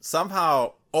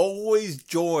 Somehow always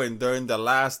joined during the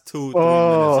last 2-3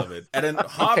 minutes of it. And then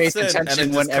hops in and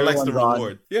then just collects the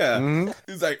reward. Yeah.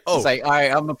 He's like, oh. It's like, all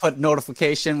right, I'm going to put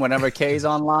notification whenever K's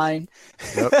online.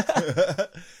 Yep.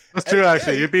 That's true,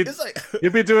 actually. You'd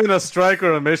be doing a strike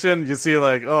or a mission. You see,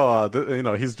 like,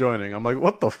 he's joining. I'm like,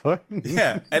 what the fuck?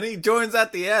 Yeah, and he joins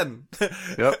at the end.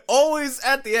 Yep, always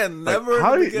at the end. Never.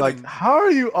 How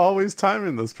are you always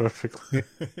timing this perfectly?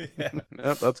 Yeah.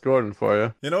 Yep, that's Gordon for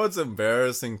you. You know what's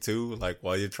embarrassing too? Like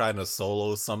while you're trying to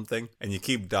solo something and you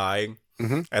keep dying,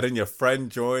 and then your friend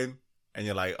join, and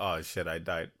you're like, oh shit, I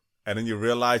died, and then you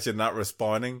realize you're not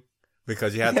responding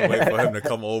because you had to wait for him to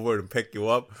come over and pick you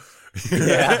up.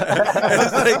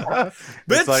 Yeah.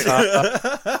 It's like,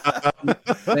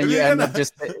 bitch. Then you end up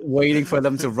just waiting for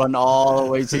them to run all the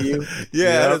way to you.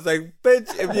 Yeah, it's like,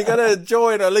 bitch, if you're gonna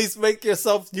join, at least make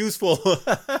yourself useful.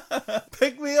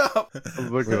 Pick me up. We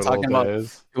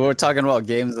were talking about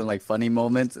games and like funny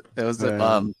moments. It was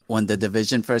when the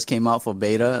Division first came out for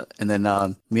beta, and then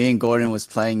me and Gordon was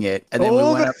playing it, and then we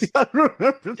went up. I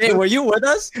remember Hey, were you with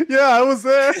us? Yeah, I was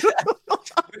there.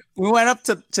 We went up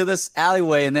to this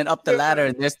alleyway and then up the ladder,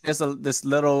 and there's this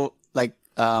little like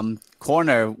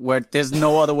corner where there's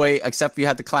no other way except you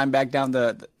had to climb back down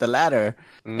the ladder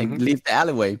and leave the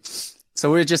alleyway. So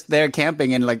we were just there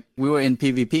camping, and like we were in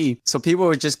PvP. So people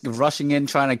were just rushing in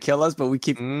trying to kill us, but we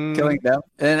keep killing them.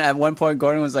 And then at one point,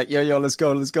 Gordon was like, yo, let's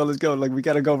go. Like, we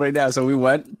got to go right now. So we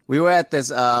went. We were at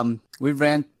this, we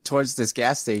ran towards this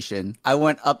gas station. I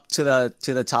went up to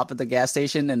the top of the gas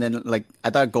station, and then like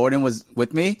I thought Gordon was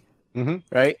with me.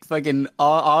 Right? Fucking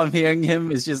all I'm hearing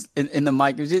him is just in the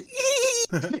mic. It was just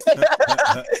and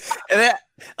then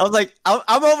I was like,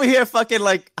 I'm over here fucking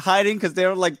like hiding because there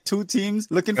were like two teams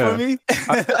looking for me.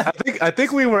 I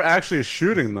think we were actually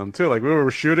shooting them too. Like we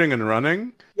were shooting and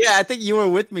running. Yeah, I think you were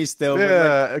with me still.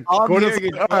 Yeah, like, Gordon's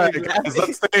like, all right, guys,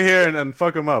 let's stay here and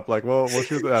fuck them up. Like we'll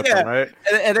shoot at them, right?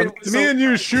 And then me and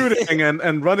you shooting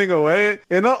and running away,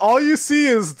 and all you see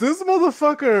is this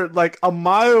motherfucker like a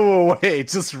mile away,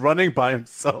 just running by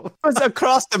himself. He was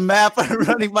across the map and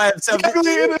running by himself. He's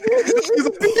like,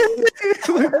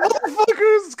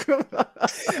 motherfuckers!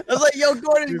 I was like, yo,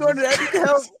 Gordon,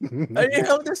 I need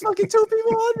help. There's fucking two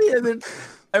people on me, and then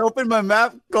I opened my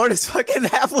map. Gordon's fucking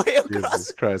halfway across.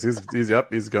 Jesus Christ,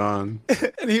 he's gone.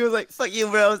 And he was like, "Fuck you,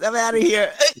 bros. I'm out of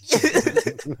here."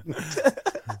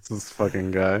 This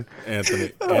fucking guy.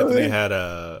 Anthony had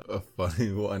a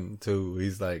funny one too.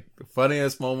 He's like, the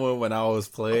funniest moment when I was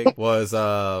playing was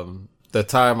the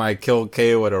time I killed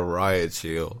Kay with a riot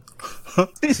shield.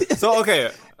 So okay,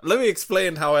 let me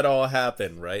explain how it all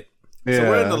happened. Right. Yeah. So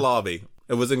we're in the lobby.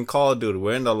 It was in Call of Duty.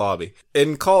 We're in the lobby.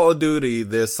 In Call of Duty,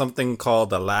 there's something called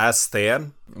the last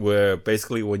stand, where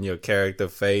basically when your character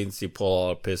faints, you pull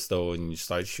out a pistol and you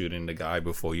start shooting the guy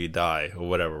before you die or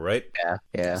whatever, right?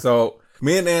 Yeah. So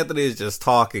me and Anthony is just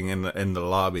talking in the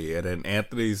lobby, and then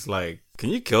Anthony's like, "Can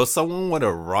you kill someone with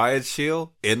a riot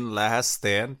shield in last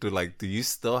stand? Do you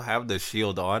still have the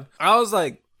shield on?" I was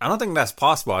like, "I don't think that's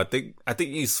possible. I think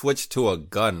you switched to a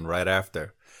gun right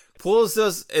after." Pulls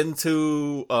us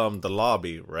into the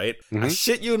lobby, right? I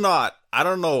shit you not. I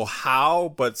don't know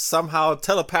how, but somehow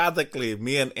telepathically,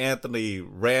 me and Anthony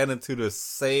ran into the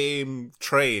same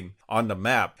train on the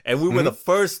map. And we were the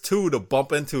first two to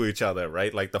bump into each other,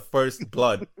 right? Like the first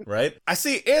blood, right? I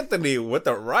see Anthony with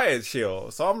the riot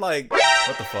shield. So I'm like,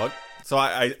 what the fuck? So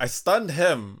I stunned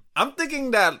him. I'm thinking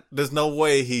that there's no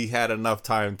way he had enough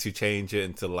time to change it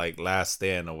into like last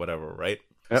stand or whatever, right?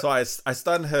 Yep. So I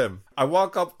stunned him. I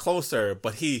walk up closer,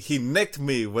 but he nicked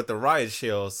me with the riot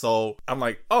shield. So I'm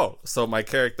like, oh, so my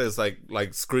character is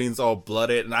like screens all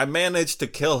blooded, and I managed to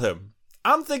kill him.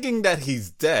 I'm thinking that he's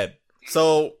dead.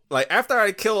 So like after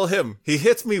I kill him, he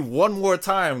hits me one more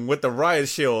time with the riot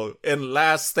shield in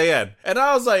last stand, and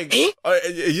I was like,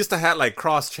 it used to have like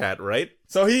cross chat, right?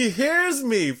 So he hears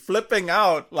me flipping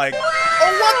out like,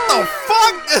 oh, what the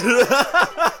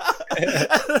fuck?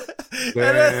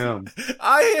 Damn.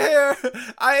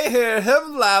 I hear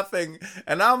him laughing,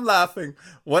 and I'm laughing.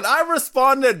 When I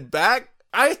responded back,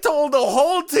 I told the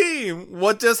whole team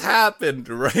what just happened,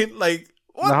 right? Like,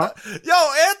 what Yo,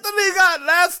 Anthony got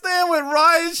last stand with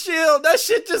riot shield. That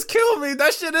shit just killed me.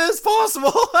 That shit is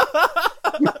possible.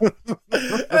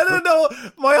 I don't know.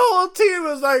 My whole team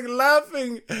was like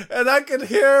laughing, and I could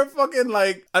hear fucking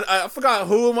like, I forgot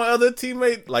who my other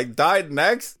teammate like died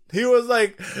next. He was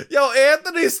like, yo,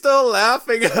 Anthony's still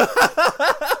laughing.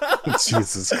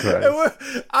 Jesus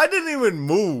Christ. I didn't even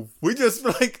move. We just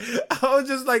like, I was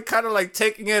just like kind of like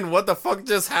taking in what the fuck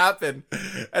just happened.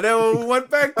 And then we went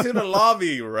back to the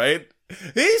lobby, right?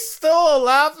 He's still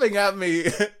laughing at me.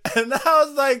 And I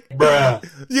was like, bruh,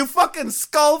 you fucking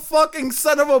skull fucking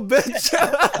son of a bitch.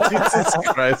 Jesus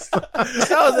Christ. That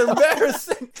was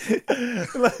embarrassing.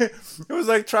 Like, it was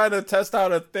like trying to test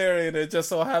out a theory, and it just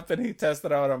so happened he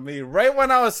tested out on me. Right when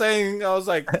I was saying, I was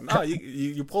like, no,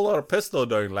 you pull out a pistol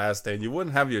during last stand. You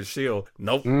wouldn't have your shield.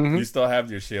 Nope. You still have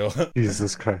your shield.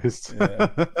 Jesus Christ. Yeah.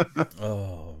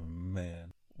 Oh, man.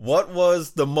 What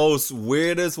was the most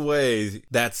weirdest way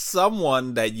that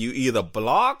someone that you either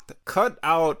blocked, cut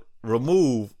out,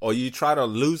 removed, or you try to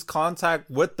lose contact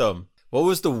with them? What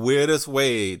was the weirdest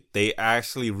way they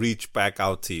actually reached back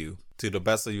out to you, to the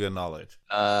best of your knowledge?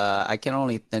 I can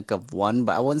only think of one,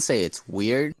 but I wouldn't say it's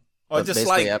weird. Or just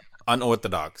like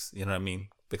unorthodox, you know what I mean?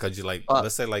 Because you like,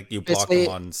 let's say like you block them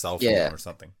on cell phone or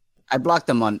something. I blocked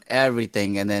them on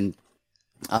everything, and then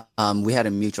We had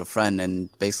a mutual friend, and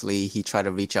basically he tried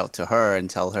to reach out to her and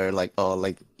tell her like, oh,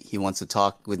 like he wants to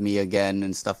talk with me again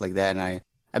and stuff like that. And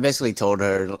I basically told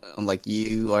her, I'm like,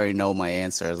 you already know my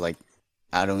answer. Like,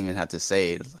 I don't even have to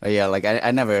say it. But yeah, like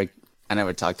I never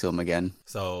talked to him again.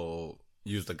 So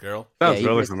use the girl. Sounds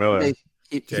really familiar.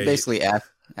 He basically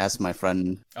asked my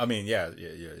friend. I mean, yeah,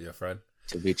 your friend.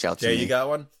 To reach out to Jay, me. you got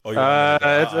one? Or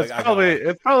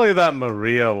It's probably that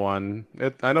Maria one.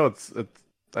 I know it's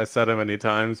I said it many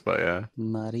times, but yeah.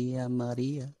 Maria.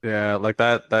 Yeah, like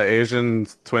that Asian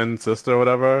twin sister or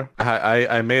whatever.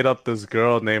 I made up this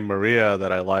girl named Maria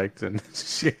that I liked, and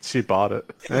she bought it.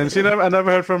 And I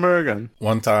never heard from her again.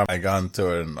 One time I got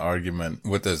into an argument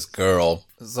with this girl.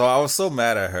 So I was so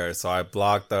mad at her. So I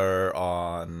blocked her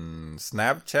on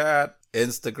Snapchat,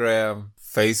 Instagram,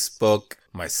 Facebook,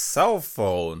 my cell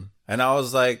phone. And I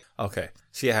was like, okay,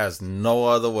 she has no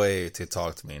other way to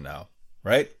talk to me now.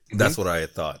 Right? Mm-hmm. That's what I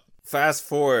thought. Fast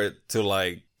forward to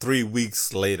like 3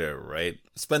 weeks later, right?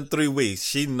 It's been 3 weeks.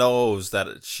 She knows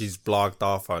that she's blocked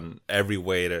off on every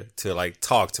way to like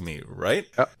talk to me, right?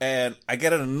 Yep. And I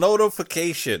get a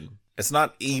notification. It's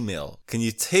not email. Can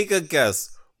you take a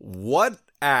guess what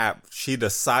app she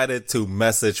decided to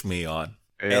message me on?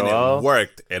 And it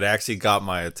worked. It actually got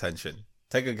my attention.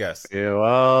 Take a guess.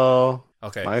 AOL.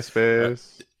 Okay.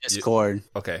 MySpace. Discord.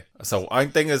 Okay. So I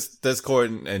think it's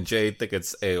Discord and Jay think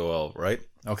it's AOL, right?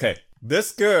 Okay.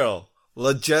 This girl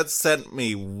legit sent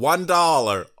me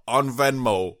 $1 on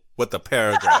Venmo with a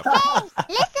paragraph.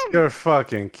 You're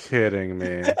fucking kidding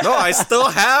me. No, I still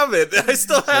have it. I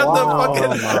still have the fucking... Oh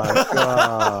my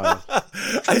god.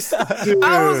 Dude,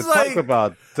 I was like... Talk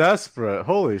about desperate.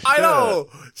 Holy shit. I know.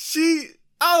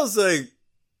 I was like...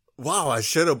 Wow, I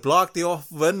should have blocked you off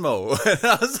Venmo. And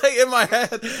I was like, in my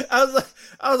head, I was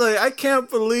like, I can't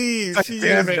believe she used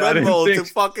Venmo to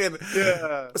fucking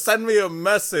send me a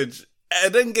message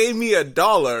and then gave me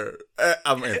 $1.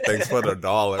 I mean, thanks for the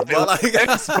 $1, but like,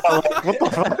 what the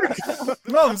fuck?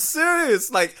 No, I'm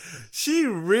serious. Like, she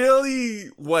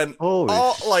really went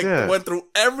went through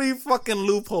every fucking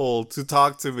loophole to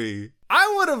talk to me.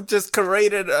 I would have just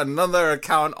created another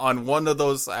account on one of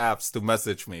those apps to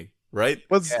message me. Right?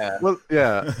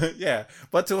 Yeah. Yeah.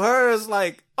 But to her, it's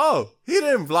like, oh, he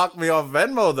didn't block me off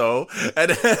Venmo though.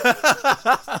 And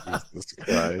Jesus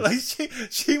Christ. Like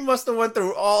she must have went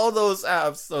through all those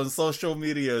apps on social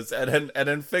medias and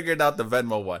then figured out the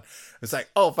Venmo one. It's like,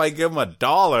 oh, if I give him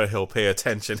 $1, he'll pay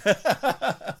attention.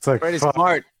 It's like pretty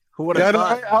smart. Who would have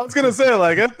thought? I was gonna say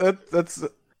like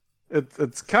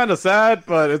it's kind of sad,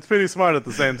 but it's pretty smart at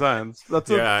the same time. That's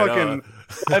a fucking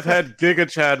I've had Giga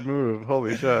Chad move.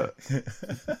 Holy shit.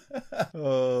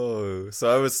 Oh, so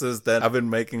ever since then, I've been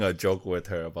making a joke with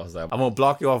her about that. I'm gonna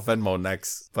block you off Venmo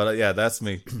next. But yeah, that's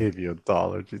me. Gave you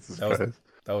 $1, Jesus Christ.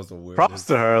 That was the weirdest. Props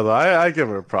to her though. I give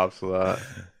her props for that.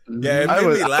 Yeah, it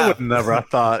made me laugh. I would never have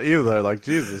thought either. Like,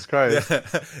 Jesus Christ.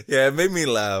 Yeah, it made me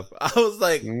laugh. I was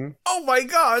like, oh my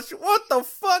gosh, what the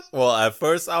fuck? Well, at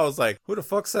first I was like, who the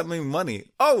fuck sent me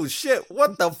money? Oh shit,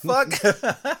 what the fuck?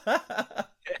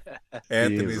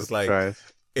 Anthony's Jesus like, Christ.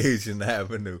 Asian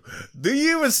Avenue. Do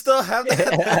you even still have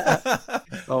that?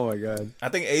 Oh my god. I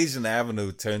think Asian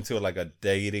Avenue turned to like a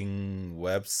dating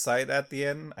website at the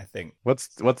end, I think. What's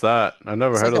that? I've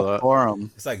never heard of that.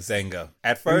 Forum. It's like Zynga.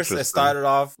 At first it started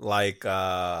off like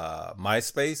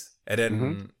MySpace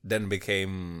and then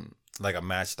became like a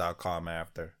Match.com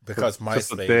after. Because MySpace.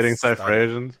 Just a dating site for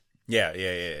Asians? Yeah.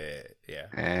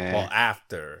 Well,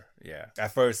 after. Yeah.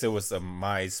 At first, it was a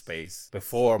MySpace.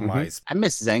 Before MySpace. I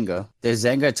miss Zynga. There's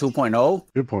Zynga 2.0.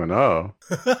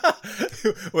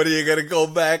 2.0. What are you going to go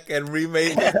back and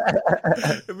remake it?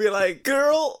 And be like,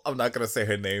 girl, I'm not going to say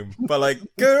her name, but like,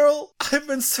 girl, I've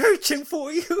been searching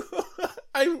for you.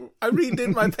 I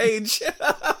redid my page.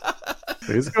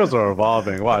 These girls are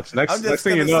evolving. Watch. Next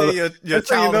thing you know, your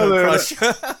childhood crush.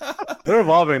 They're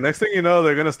evolving. Next thing you know,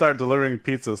 they're going to start delivering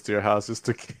pizzas to your house just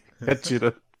to get you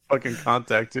to fucking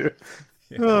contact you.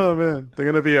 Yeah. Oh man, they're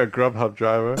gonna be a Grubhub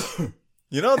driver.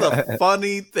 You know the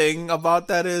funny thing about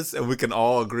that is, and we can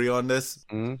all agree on this,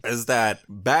 is that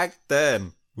back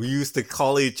then we used to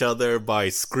call each other by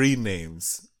screen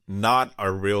names, not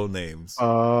our real names.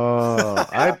 Oh,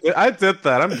 I did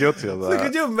that. I'm guilty of that. So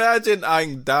could you imagine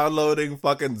I'm downloading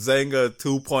fucking Zynga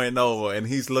 2.0 and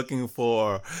he's looking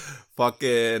for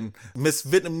fucking Miss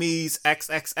Vietnamese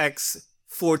XXX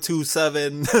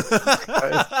 427.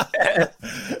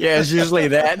 Yeah, it's usually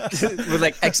that with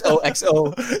like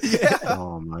XOXO. Yeah.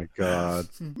 Oh my god.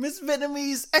 Miss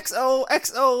Vietnamese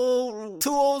XOXO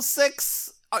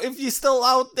 206. If you're still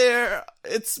out there,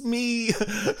 it's me.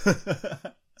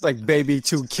 It's like baby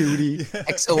too cutie,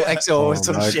 XOXO or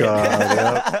some shit.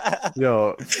 God,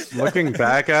 Yo, looking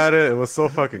back at it, it was so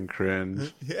fucking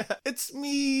cringe. Yeah, it's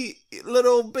me,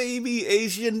 little baby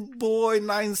Asian boy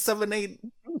 978.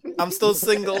 I'm still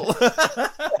single.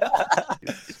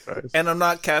 And I'm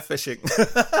not catfishing.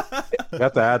 You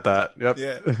have to add that. Yep.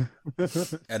 Yeah.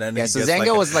 And then so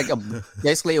Zanga was like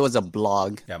basically it was a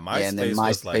blog. Yeah, MySpace and then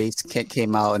was MySpace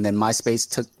came out, and then MySpace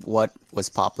took what was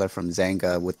popular from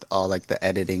Zanga with all like the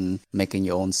editing, making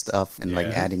your own stuff, and like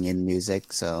adding in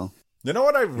music. So you know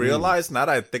what I realized now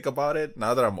that I think about it,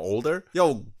 now that I'm older?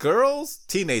 Yo,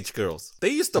 teenage girls, they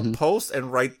used to post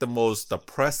and write the most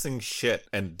depressing shit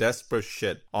and desperate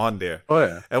shit on there. Oh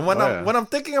yeah. And when I'm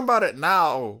thinking about it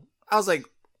now, I was like,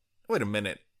 wait a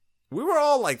minute. We were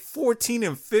all like 14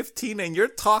 and 15 and you're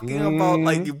talking about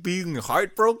like you being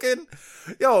heartbroken?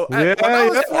 Yo, when I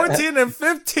was 14 and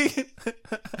 15,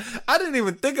 I didn't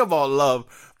even think about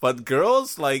love. But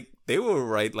girls, like, they would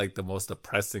write like the most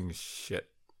depressing shit.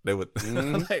 They would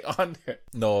like on there.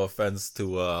 No offense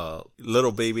to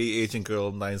little baby Asian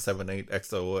girl 978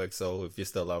 XOXO if you're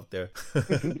still out there.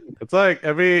 It's like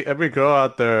every girl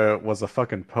out there was a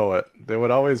fucking poet. They would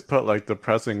always put like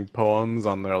depressing poems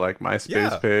on their like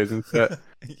MySpace page and shit.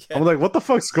 I'm like, what the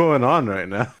fuck's going on right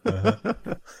now?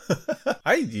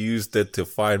 I used it to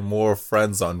find more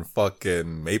friends on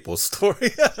fucking Maple Story.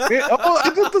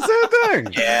 I did the same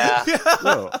thing. yeah.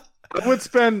 Yo, I would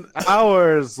spend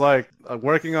hours like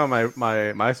working on my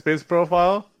MySpace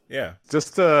profile. Yeah.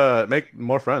 Just to make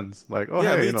more friends. Like, oh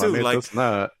Yeah, hey, me you know, too. I made Like, this and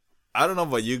that. I don't know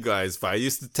about you guys, but I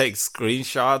used to take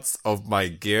screenshots of my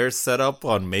gear setup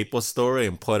on Maple Story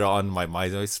and put it on my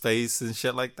MySpace and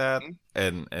shit like that,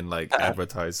 and like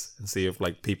advertise and see if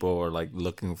like people were like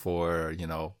looking for, you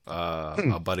know,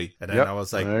 a buddy. And then I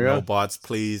was like, no bots,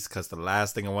 please, because the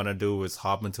last thing I want to do is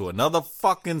hop into another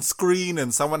fucking screen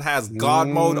and someone has God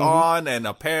mode on, and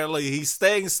apparently he's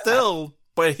staying still.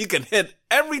 But he can hit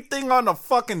everything on the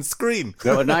fucking screen.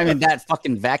 But not even that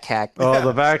fucking vac hack. Oh,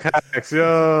 the vac hacks,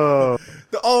 yo.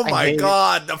 Oh my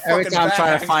god, the fucking every time I'm vac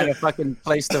trying hack. to find a fucking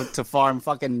place to farm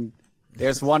fucking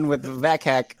there's one with the vac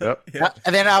hack. Yep.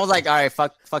 And then I was like, all right,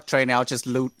 fuck training, I'll just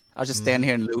loot. I'll just stand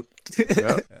here and loot.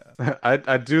 Yep.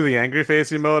 I do the angry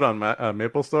face emote on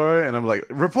Maple Story, and I'm like,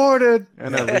 reported,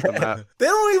 and I leave them that. They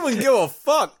don't even give a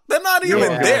fuck. They're not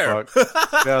even there.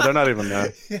 Yeah, they're not even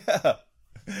there. Yeah.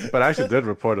 But I actually did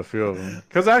report a few of them,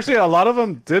 because actually a lot of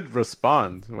them did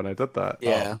respond when I did that.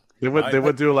 Yeah. They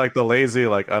would do like the lazy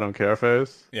like I don't care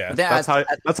face. Yeah. That's how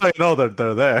you know that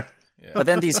they're there. Yeah. But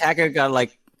then these hackers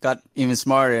got even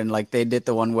smarter, and like they did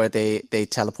the one where they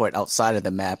teleport outside of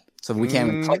the map, so we can't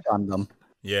even click on them.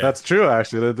 Yeah. That's true.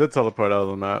 Actually, they did teleport out of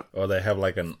the map. Or they have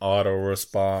like an auto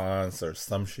response or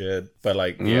some shit. But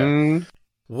like,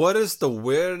 What is the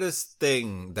weirdest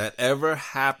thing that ever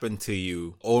happened to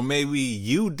you? Or maybe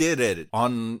you did it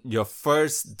on your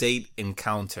first date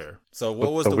encounter. So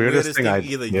what was the weirdest thing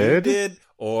either you did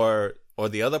or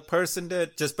the other person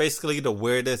did? Just basically the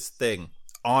weirdest thing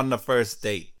on the first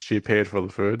date. She paid for the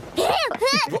food.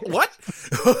 What?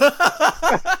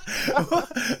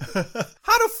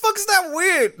 How the fuck's that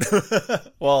weird?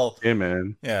 Well, Hey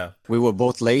man. yeah. We were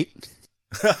both late.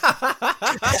 I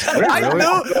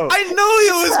knew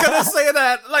he was gonna say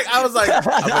that. Like I was like, I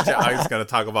bet you I was gonna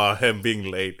talk about him being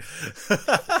late.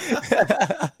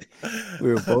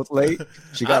 We were both late.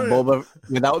 She got boba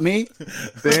without me.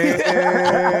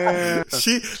 Damn.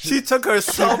 She took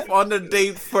herself on the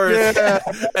date first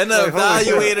and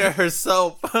evaluated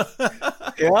herself.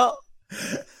 Yeah.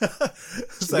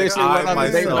 It's like, She went on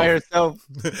the date by herself.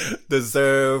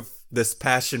 deserve this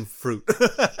passion fruit.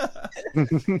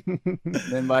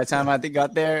 Then by the time I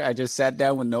got there, I just sat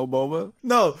down with no boba.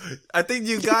 No, I think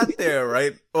you got there,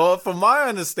 right? Well, from my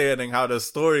understanding, how the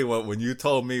story went when you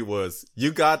told me was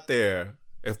you got there,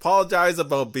 apologize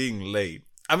about being late.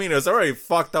 I mean, it was already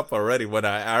fucked up already when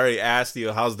I already asked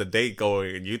you how's the date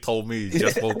going and you told me you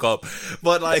just woke up.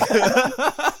 But like,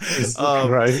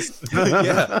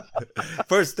 yeah,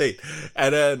 first date.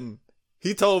 And then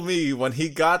he told me when he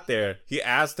got there, he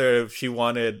asked her if she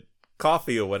wanted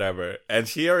coffee or whatever, and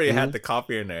she already had the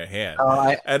coffee in her hand.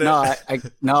 I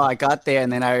got there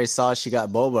and then I already saw she got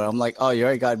boba. I'm like, oh, you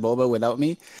already got boba without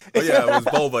me? Oh yeah, it was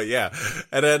boba, yeah.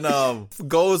 And then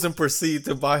goes and proceeds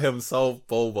to buy himself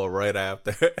boba right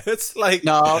after. It's like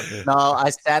no,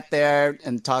 I sat there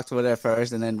and talked with her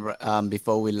first, and then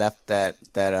before we left that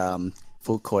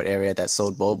food court area that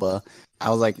sold boba, I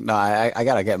was like, no, I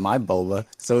gotta get my boba.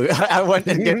 So I went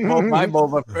and get my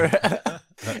boba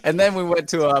and then we went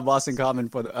to Boston Common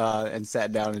and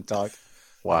sat down and talked.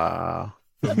 Wow.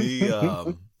 for me,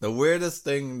 The weirdest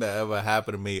thing that ever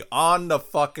happened to me on the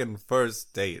fucking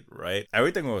first date, right?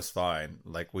 Everything was fine.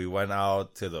 Like, we went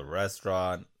out to the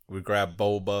restaurant. We grabbed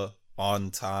boba on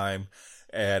time.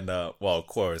 And, well, of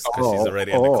course, because she's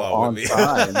already in the car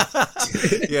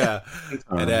with me. Yeah.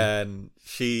 And then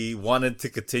she wanted to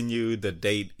continue the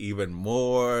date even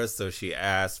more. So she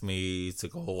asked me to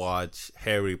go watch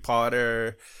Harry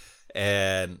Potter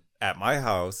and at my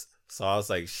house. So I was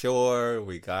like, sure.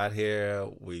 We got here.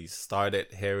 We started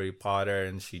Harry Potter,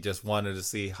 and she just wanted to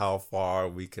see how far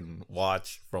we can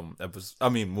watch from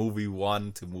movie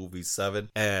 1 to movie 7.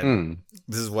 And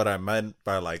this is what I meant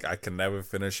by like, I can never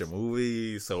finish a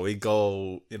movie. So we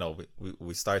go,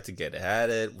 we start to get at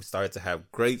it. We start to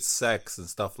have great sex and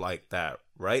stuff like that,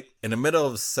 right? In the middle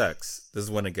of sex, this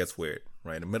is when it gets weird,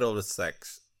 right? In the middle of the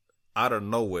sex, out of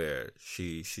nowhere,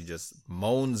 she just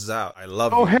moans out, "I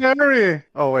love you." Oh, Harry!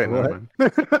 Oh, wait, never mind.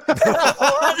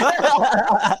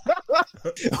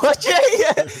 What?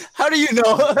 How do you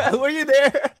know? Were you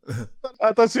there?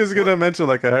 I thought she was gonna mention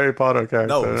like a Harry Potter character.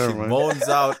 No, she moans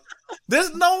out.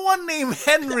 There's no one named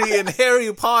Henry in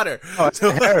Harry Potter. Oh, it's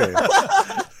Harry.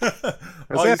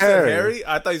 Oh, you said Harry?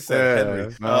 I thought you said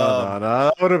Henry. No,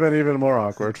 that would have been even more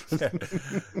awkward.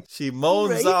 She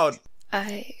moans out,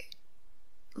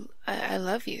 I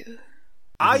love you.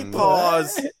 I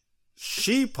pause.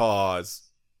 She paused,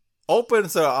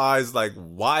 opens her eyes like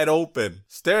wide open,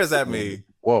 stares at me.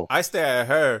 Whoa. I stare at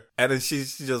her, and then she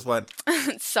just went.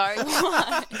 Sorry,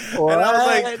 what? And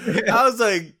I was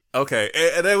like, okay.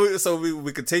 And then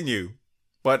we continue,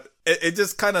 but it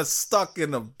just kind of stuck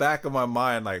in the back of my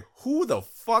mind, like, who the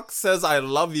fuck says I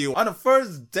love you on a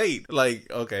first date? Like,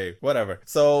 okay, whatever.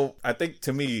 So I think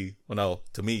to me,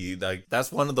 like,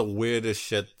 that's one of the weirdest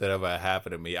shit that ever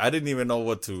happened to me. I didn't even know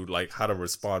how to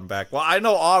respond back. Well, I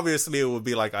know obviously it would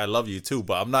be like, I love you too,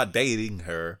 but I'm not dating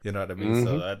her. You know what I mean?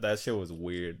 So that shit was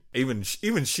weird. Even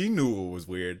she knew it was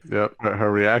weird. Yep,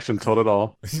 her reaction told it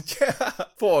all. Yeah,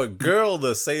 for a girl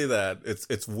to say that,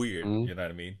 it's weird. You know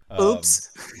what I mean? Oops.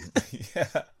 Yeah.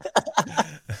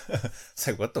 It's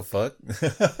like, what the fuck?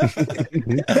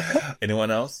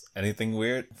 Anyone else? Anything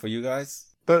weird for you guys?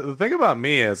 The thing about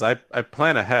me is I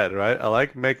plan ahead, right? I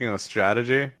like making a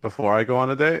strategy before I go on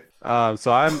a date.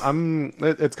 So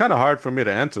it's kind of hard for me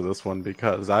to answer this one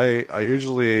because I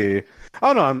usually,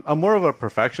 I don't know, I'm more of a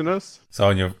perfectionist. So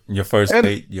on your first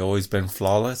date, you always been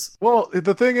flawless? Well,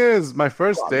 the thing is, my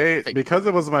first date, because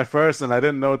it was my first and I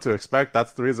didn't know what to expect,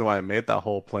 that's the reason why I made that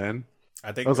whole plan.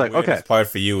 I think the weirdest part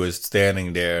for you is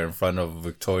standing there in front of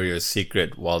Victoria's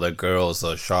Secret while the girls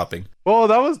are shopping. Well,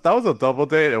 that was a double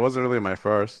date. It wasn't really my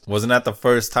first. Wasn't that the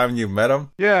first time you met him?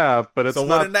 Yeah, but it's so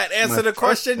not. So wouldn't that answer the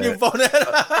question you voted?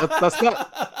 That's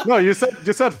not. No, you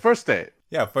said first date.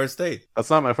 Yeah, first date.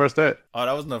 That's not my first date. Oh,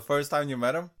 that wasn't the first time you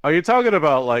met him? Are you talking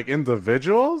about like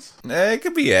individuals? It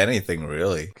could be anything,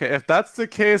 really. Okay, if that's the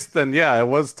case, then yeah, it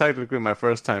was technically my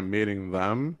first time meeting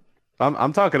them.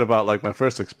 I'm talking about like my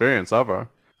first experience ever.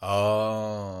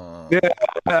 Oh. Yeah,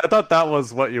 I thought that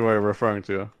was what you were referring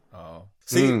to. Oh.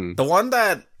 See, the one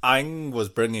that Aang was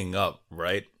bringing up,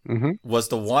 right, was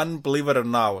the one, believe it or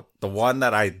not, the one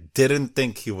that I didn't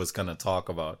think he was going to talk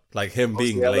about. Like him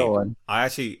being late. One? I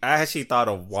actually thought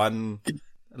of one,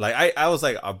 like, I was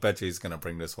like, I bet you he's going to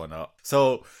bring this one up.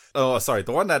 So, the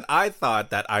one that I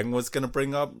thought that Aang was going to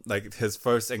bring up, like his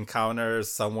first encounter,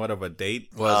 somewhat of a date,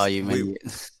 was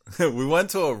we went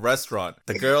to a restaurant.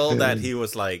 The girl that he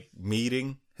was like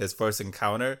meeting, his first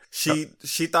encounter, she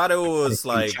thought it was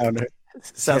like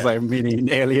sounds like meeting an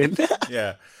alien.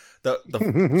 Yeah,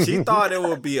 she thought it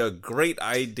would be a great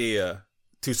idea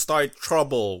to start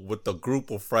trouble with the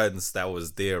group of friends that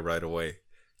was there right away,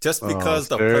 just because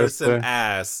the person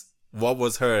asked what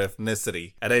was her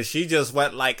ethnicity, and then she just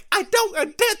went like, I don't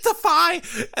identify,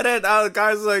 and then the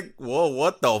guy's like, whoa,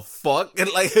 what the fuck? And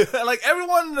like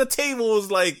everyone at the table was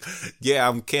like, yeah,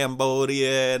 I'm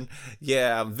Cambodian,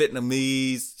 yeah, I'm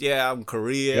Vietnamese, yeah, I'm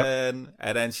Korean,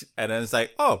 and then it's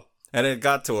like, oh, and then it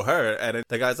got to her, and then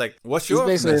the guy's like, what's your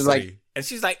ethnicity? Like, and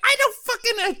she's like, I don't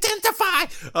fucking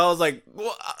identify. I was like,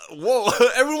 whoa.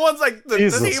 Everyone's like, the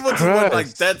table just went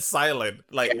like dead silent.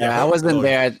 Like, yeah, I wasn't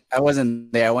there.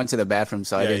 I went to the bathroom,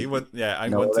 so I didn't. I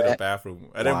went to the bathroom,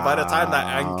 and then by the time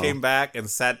that Aang came back and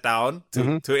sat down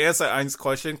to answer Aang's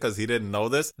question, because he didn't know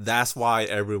this, that's why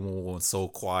everyone was so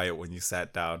quiet when you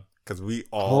sat down, because we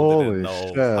all didn't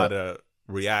know how to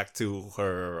react to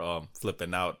her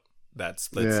flipping out. That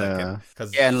split second,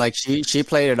 and like she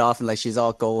played it off and like she's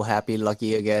all go happy,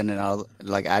 lucky again, and I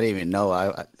didn't even know.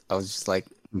 I was just like,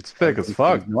 it's fake as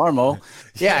fuck, normal.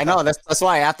 Yeah, I know. That's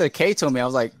why after Kay told me, I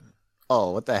was like,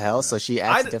 oh, what the hell? So she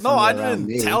acted differently. No, I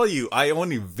didn't tell you. I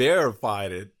only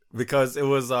verified it because it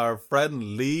was our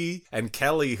friend Lee and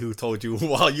Kelly who told you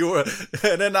while you were,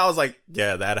 and then I was like,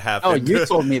 yeah, that Oh, happened. you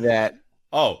told me that,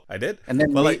 Oh, I did? and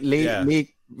then But, Lee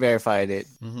verified it.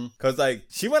 Because, like,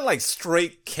 she went, like,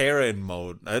 straight Karen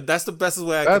mode. That's the best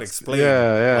way I could explain it.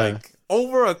 Yeah. Like,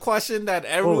 over a question that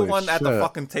everyone at the shit.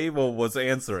 fucking table was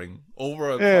answering.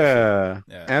 Over a question. Yeah.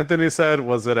 Yeah. Anthony said,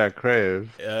 "Was it at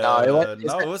Crave?" No, it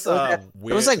was weird.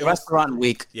 It was like restaurant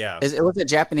week. Yeah. It was a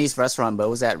Japanese restaurant, but it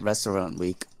was at restaurant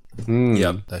week.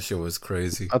 Yep. That shit was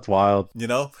crazy. That's wild. You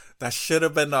know, that should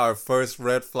have been our first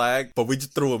red flag, but we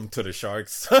just threw him to the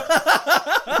sharks. No,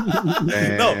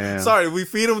 sorry, we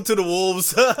feed him to the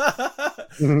wolves.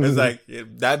 It's like,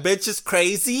 that bitch is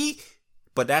crazy,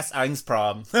 but that's Ang's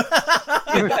problem.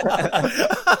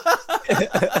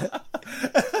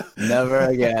 Never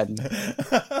again.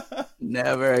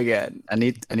 Never again. I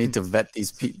need to vet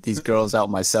these girls out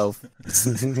myself.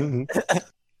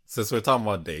 Since we're talking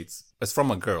about dates, it's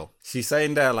from a girl. She's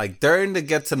saying that, like, during the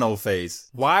get to know phase,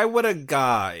 why would a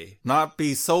guy not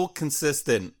be so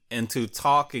consistent into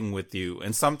talking with you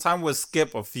and sometimes would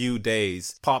skip a few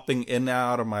days popping in and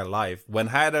out of my life when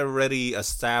I had already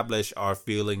established our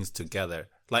feelings together?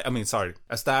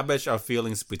 Establish our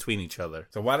feelings between each other.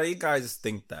 So why do you guys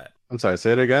think that? I'm sorry,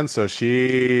 say it again. So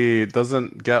she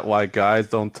doesn't get why guys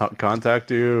don't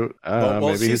contact you.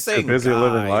 Maybe she's he's too saying busy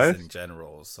living life. in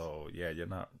general. So yeah, you're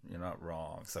not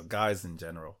wrong. So guys in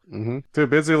general. Too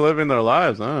busy living their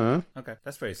lives. Okay,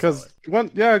 that's very solid.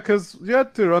 Because you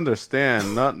have to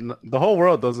understand, not the whole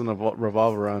world doesn't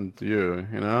revolve around you.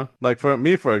 You know, like for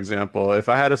me, for example, if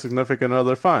I had a significant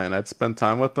other, fine, I'd spend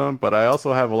time with them. But I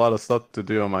also have a lot of stuff to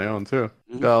do on my own too.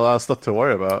 Got a lot of stuff to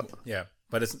worry about. Yeah.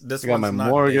 But this I got one's my not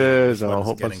mortgage dating, and a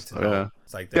whole getting bunch. to know.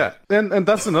 It's like Yeah, that. and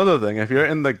that's another thing. If you're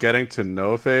in the getting to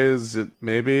know phase,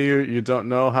 maybe you don't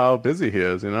know how busy he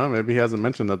is. You know, maybe he hasn't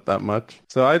mentioned it that much.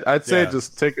 So I'd say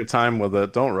just take your time with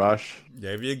it. Don't rush. Yeah,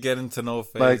 if you're getting to know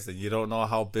phase and you don't know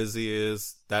how busy he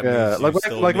is, that means you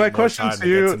still like need my more question time to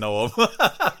you. get to know him.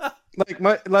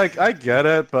 I get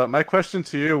it, but my question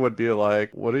to you would be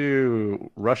like, what are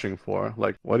you rushing for?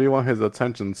 Like, why do you want his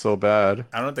attention so bad?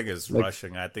 I don't think it's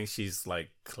rushing. I think she's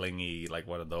like clingy, like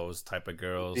one of those type of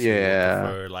girls. Yeah. Who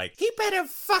prefer, like, he better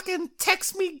fucking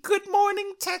text me good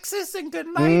morning, Texas, and good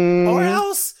night, or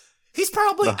else he's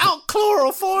probably out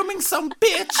chloroforming some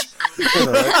bitch.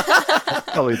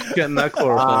 Probably getting that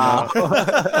chloroform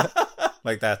out.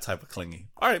 Like that type of clingy.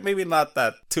 All right, maybe not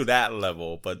that to that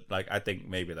level, but like I think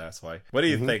maybe that's why. What do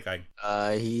you think?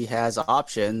 He has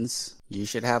options. You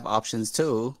should have options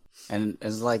too. And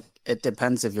it's like it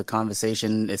depends if your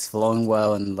conversation is flowing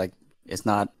well and like it's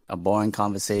not a boring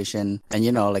conversation. And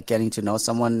you know, like getting to know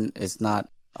someone is not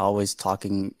always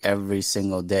talking every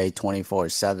single day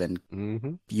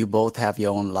 24/7. You both have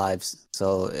your own lives,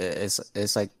 so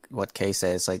it's like what Kay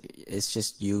says, like it's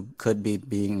just you could be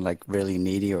being like really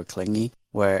needy or clingy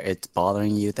where it's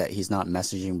bothering you that he's not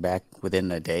messaging back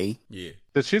within a day. Yeah.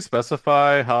 Did she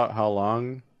specify how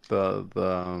long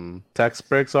the text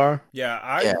breaks are? Yeah,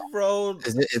 I wrote.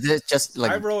 Is it just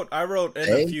like I wrote in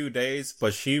a few days,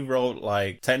 but she wrote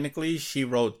like technically she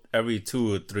wrote every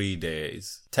 2 or 3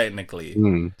 days. Technically,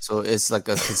 so it's like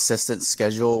a consistent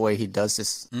schedule where he does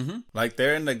this. Like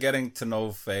they're in the getting to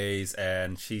know phase,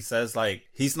 and she says like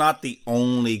he's not the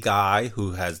only guy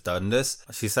who has done this.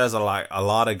 She says a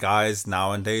lot of guys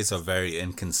nowadays are very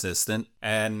inconsistent,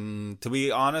 and to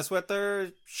be honest with her,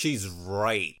 she's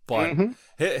right. But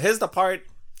here's the part,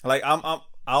 like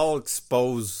I'll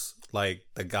expose like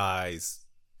the guys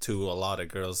to a lot of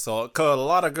girls. So, cause a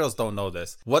lot of girls don't know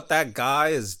this. What that guy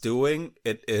is doing,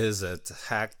 it is a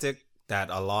tactic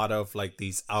that a lot of like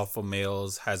these alpha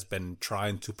males has been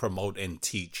trying to promote and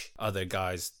teach other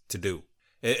guys to do.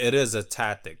 It is a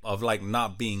tactic of like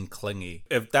not being clingy.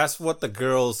 If that's what the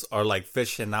girls are like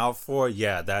fishing out for,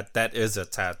 yeah, that is a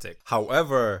tactic.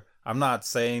 However, I'm not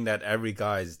saying that every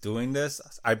guy is doing this.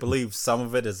 I believe some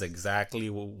of it is exactly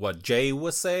what Jay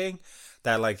was saying,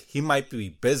 that like he might be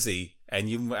busy and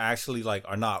you actually like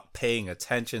are not paying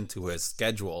attention to his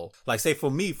schedule. Like say for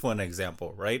me, for an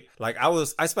example, right? Like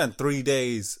I spent 3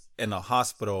 days in a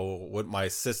hospital with my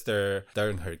sister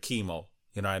during her chemo.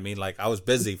 You know what I mean? Like I was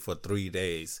busy for 3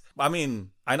 days. I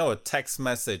mean, I know a text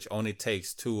message only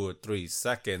takes 2 or 3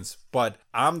 seconds, but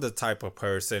I'm the type of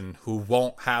person who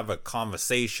won't have a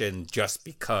conversation just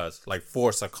because, like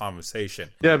force a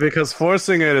conversation. Yeah, because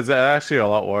forcing it is actually a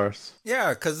lot worse. Yeah,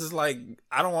 because it's like,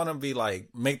 I don't want to be like,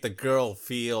 make the girl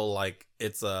feel like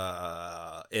it's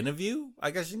a interview,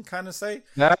 I guess you can kind of say.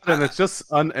 That, and it's just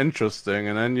uninteresting,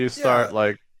 and then you start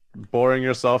like boring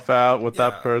yourself out with Yeah,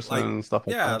 that person like, and stuff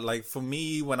like yeah, that. like for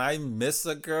me, when I miss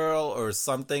a girl or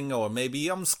something, or maybe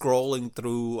I'm scrolling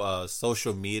through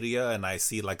social media and I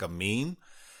see like a meme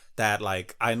that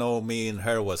like I know me and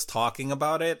her was talking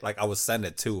about it, like I would send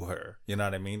it to her. You know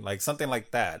what I mean? Like something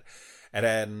like that. And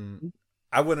then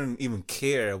I wouldn't even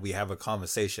care if we have a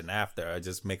conversation after. I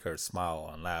just make her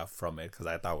smile and laugh from it because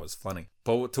I thought it was funny.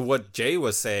 But to what Jay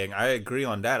was saying, I agree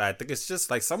on that. I think it's just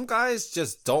like some guys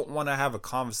just don't want to have a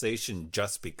conversation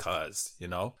just because, you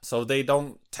know? So they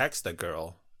don't text a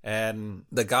girl. And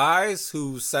the guys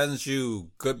who sends you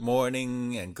good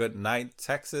morning and good night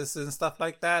texts and stuff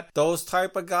like that, those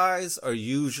type of guys are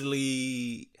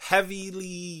usually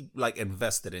heavily like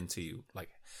invested into you.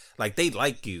 Like they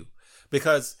like you.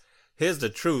 Because here's the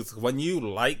truth. When you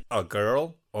like a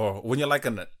girl or when you're like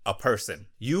a person,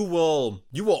 you will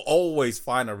always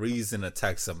find a reason to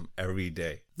text them every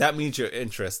day. That means you're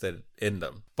interested in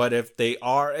them. But if they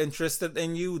are interested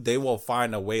in you, they will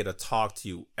find a way to talk to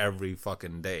you every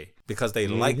fucking day because they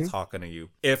like talking to you.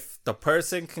 If the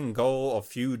person can go a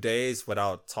few days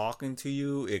without talking to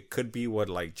you, it could be what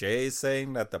like Jay is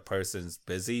saying, that the person's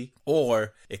busy.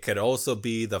 Or it could also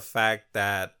be the fact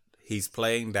that he's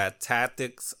playing that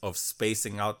tactics of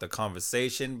spacing out the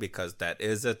conversation, because that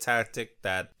is a tactic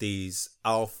that these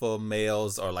alpha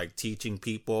males are like teaching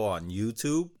people on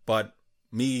YouTube. But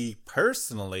me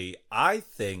personally, I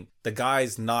think the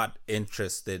guy's not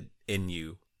interested in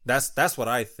you. That's what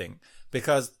I think.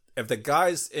 Because if the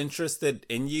guy's interested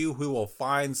in you, he will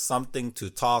find something to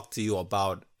talk to you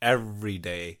about every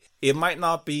day. It might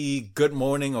not be good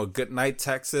morning or good night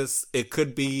texts. It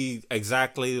could be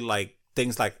exactly like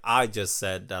things like I just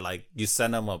said, that like you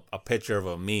send them a picture of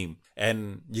a meme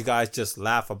and you guys just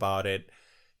laugh about it,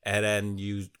 and then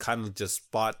you kind of just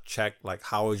spot check like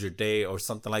how was your day or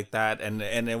something like that, and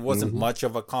it wasn't much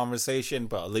of a conversation,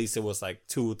 but at least it was like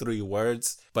 2 or 3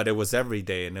 words, but it was every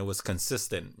day and it was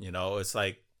consistent. You know, it's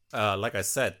like I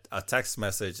said, a text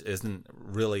message isn't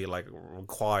really like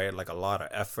required like a lot of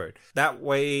effort. That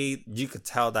way you could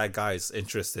tell that guy is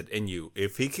interested in you.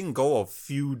 If he can go a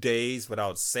few days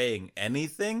without saying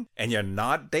anything and you're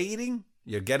not dating,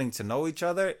 you're getting to know each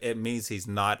other, it means he's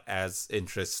not as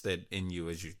interested in you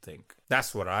as you think.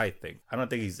 That's what I think. I don't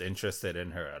think he's interested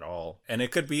in her at all. And it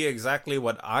could be exactly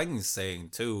what I'm saying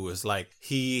too, is like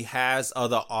he has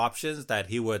other options that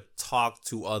he would talk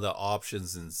to other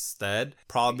options instead,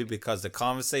 probably because the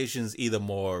conversation's either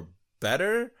more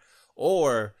better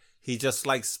or he just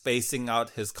likes spacing out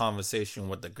his conversation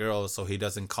with the girls so he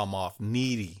doesn't come off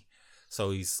needy.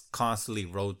 So he's constantly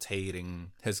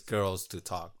rotating his girls to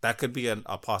talk. That could be a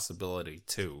possibility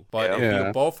too. But if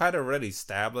you both had already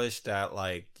established that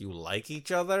like you like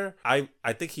each other, I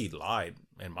think he lied,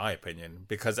 in my opinion.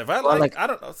 Because if I I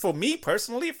don't know, for me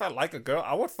personally, if I like a girl,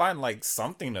 I would find like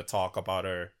something to talk about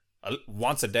her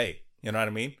once a day. You know what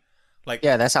I mean? Like,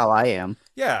 yeah, that's how I am.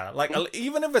 Yeah, like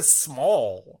even if it's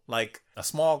small, like a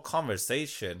small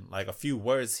conversation, like a few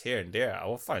words here and there, I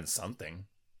will find something.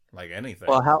 Like anything.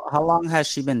 Well, how long has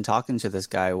she been talking to this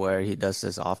guy where he does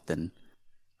this often?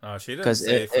 She didn't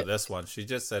say for this one. She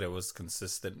just said it was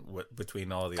consistent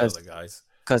between all the other guys.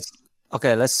 Because,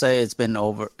 okay, let's say it's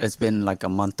been like a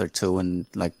month or 2 and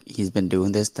like he's been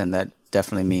doing this, then that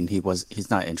definitely means he's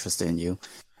not interested in you.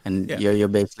 And you're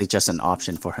basically just an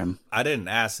option for him. I didn't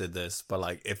ask this, but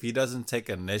like if he doesn't take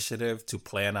initiative to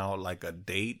plan out like a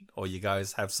date, or you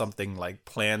guys have something like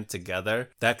planned together,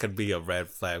 that could be a red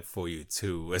flag for you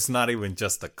too. It's not even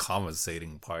just the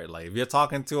conversating part. Like if you're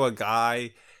talking to a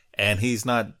guy and he's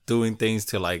not doing things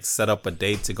to like set up a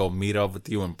date to go meet up with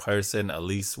you in person at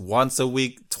least once a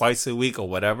week, twice a week or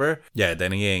whatever, yeah,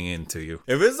 then he ain't into you.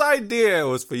 If his idea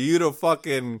was for you to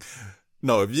fucking...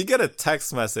 No, if you get a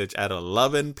text message at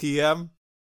 11 p.m.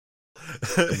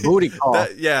 Booty call.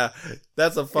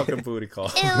 That's a fucking booty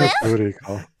call. Booty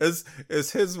call.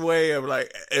 It's his way of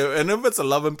like, and if it's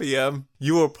 11 p.m.,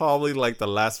 you were probably like the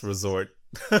last resort.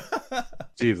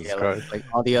 Jesus Christ. Like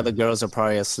all the other girls are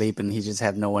probably asleep and he just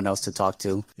had no one else to talk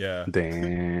to. Yeah.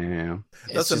 Damn.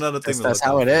 That's another thing. That's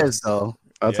how it is, though.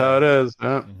 That's how it is.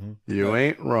 Yeah. You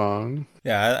ain't wrong.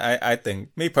 Yeah, I think,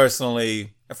 me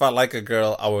personally, if I like a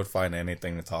girl, I would find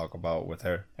anything to talk about with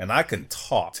her. And I can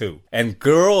talk too. And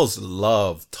girls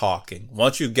love talking.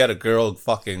 Once you get a girl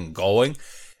fucking going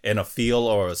in a field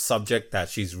or a subject that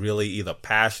she's really either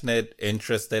passionate,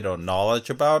 interested, or knowledge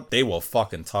about, they will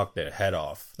fucking talk their head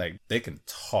off. Like, they can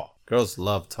talk. Girls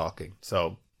love talking.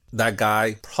 So that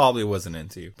guy probably wasn't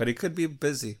into you, but he could be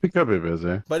busy. He could be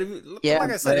busy. But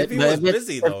like I said, if he was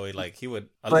busy though, like he would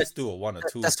at least do a 1 or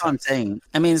 2. That's what I'm saying.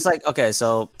 I mean, it's like, okay,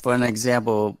 so for an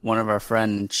example, one of our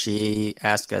friends, she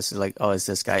asked us like, "Oh, is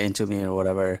this guy into me or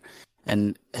whatever?"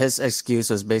 And his excuse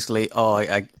was basically, "Oh,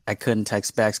 I couldn't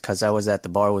text back because I was at the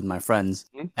bar with my friends,"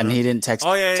 and he didn't text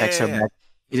her back.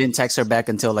 He didn't text her back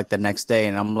until like the next day,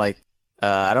 and I'm like,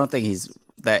 I don't think he's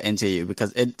that into you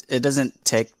because it doesn't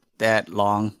take that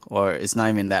long, or it's not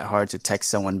even that hard to text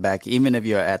someone back, even if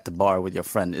you're at the bar with your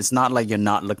friend. It's not like you're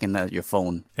not looking at your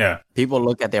phone. Yeah, people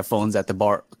look at their phones at the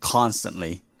bar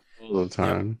constantly. All the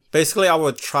time. Yeah. Basically, I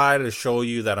would try to show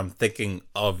you that I'm thinking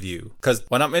of you. Because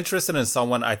when I'm interested in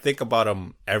someone, I think about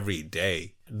them every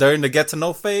day. During the get to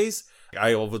know phase,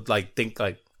 I would like think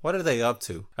like, what are they up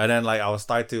to? And then like I would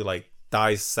start to like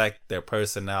dissect their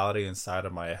personality inside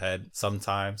of my head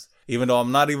sometimes. Even though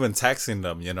I'm not even texting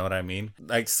them, you know what I mean?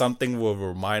 Like something will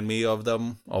remind me of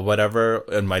them or whatever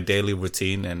in my daily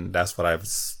routine. And that's what I've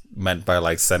meant by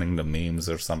like sending them memes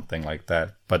or something like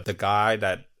that. But the guy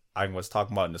that I was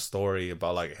talking about in the story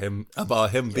about him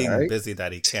being busy,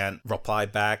 that he can't reply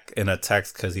back in a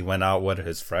text because he went out with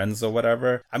his friends or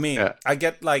whatever. I mean, I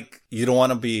get like you don't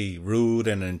want to be rude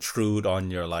and intrude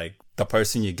on your like the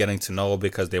person you're getting to know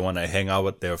because they want to hang out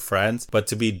with their friends. But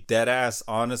to be dead ass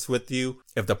honest with you,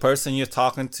 if the person you're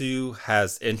talking to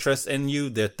has interest in you,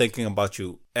 they're thinking about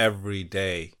you every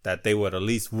day, that they would at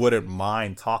least wouldn't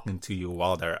mind talking to you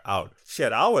while they're out.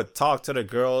 Shit, I would talk to the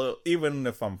girl even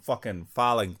if I'm fucking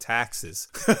filing taxes.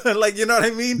 Like, you know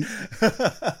what I mean?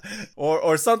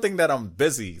 or something that I'm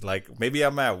busy. Like maybe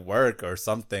I'm at work or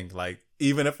something. Like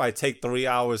even if I take 3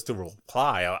 hours to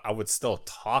reply, I would still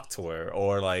talk to her.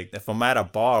 Or like if I'm at a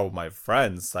bar with my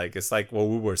friends, like it's like what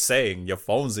we were saying, your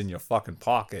phone's in your fucking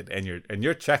pocket and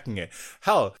you're checking it.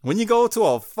 Hell, when you go to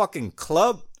a fucking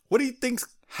club, what do you think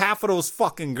half of those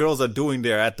fucking girls are doing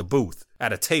there at the booth,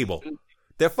 at a table?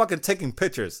 They're fucking taking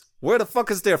pictures. Where the fuck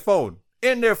is their phone?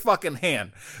 In their fucking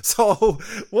hand. So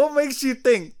what makes you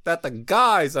think that the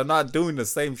guys are not doing the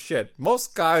same shit?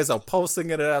 Most guys are posting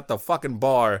it at the fucking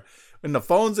bar and the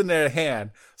phone's in their hand.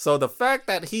 So the fact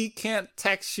that he can't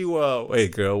text you, hey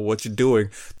girl, what you doing?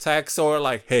 Text or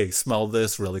like, hey, smell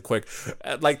this really quick.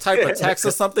 Like type of text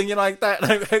or something, you know, like that.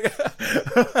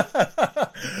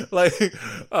 Like,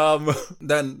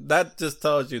 then that just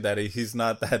tells you that he's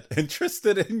not that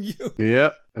interested in you.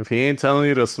 Yep. If he ain't telling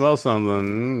you to smell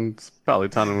something, it's probably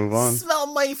time to move on.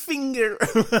 Smell my finger.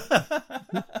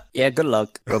 Yeah, good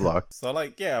luck. Good luck. So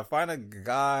like, yeah, find a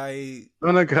guy.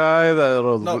 Find a guy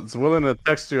that's willing to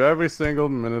text you every single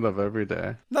minute of every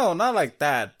day. No, not like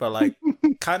that, but like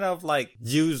kind of like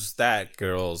use that,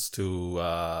 girls, to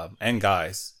and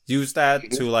guys. Use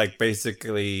that to like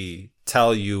basically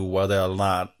tell you whether or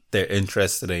not they're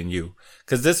interested in you.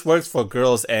 Because this works for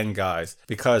girls and guys.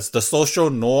 Because the social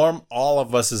norm, all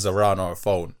of us is around our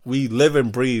phone. We live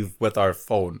and breathe with our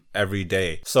phone every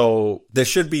day. So there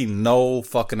should be no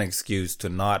fucking excuse to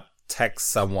not text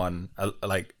someone,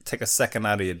 like take a second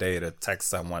out of your day to text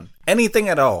someone. Anything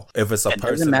at all. If it's a person.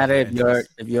 It doesn't matter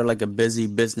if you're like a busy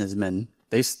businessman.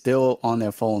 They still on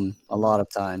their phone a lot of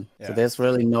time. Yeah. So there's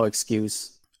really no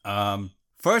excuse.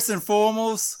 First and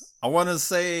foremost, I want to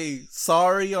say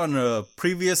sorry on a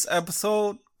previous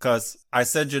episode because I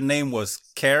said your name was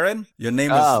Karen. Your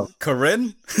name is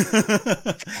Corinne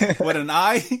with an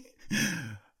I.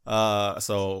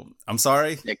 So I'm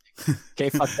sorry. Okay,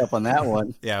 fucked up on that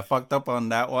one. Yeah, I fucked up on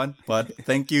that one. But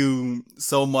thank you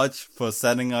so much for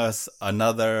sending us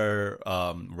another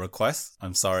request.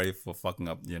 I'm sorry for fucking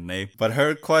up your name. But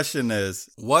her question is,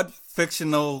 what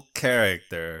fictional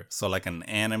character, so like an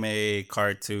anime,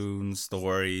 cartoon,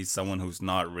 story, someone who's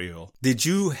not real, did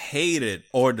you hate it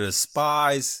or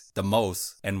despise the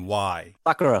most, and why?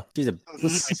 Sakura. She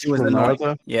was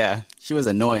annoying. Yeah, she was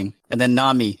annoying. And then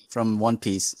Nami from One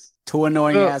Piece. Two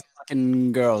annoying ass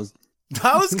fucking girls.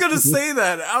 I was gonna say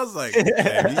that. I was like,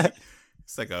 man,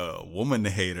 it's like a woman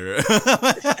hater.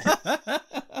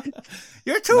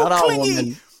 You're too not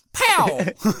clingy. Pow!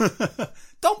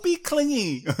 Don't be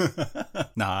clingy.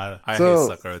 Nah, I hate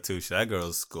Sakura too. That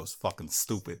girl's fucking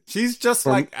stupid. She's just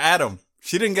like Adam.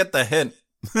 She didn't get the hint.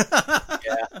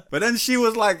 Yeah. But then she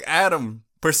was like Adam.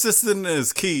 Persistent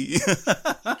is key.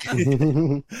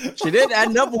 She did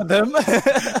end up with him.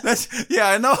 Yeah,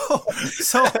 I know.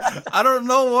 So I don't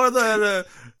know whether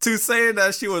to say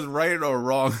that she was right or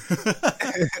wrong.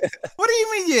 What do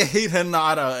you mean you hate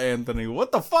Hinata, Anthony?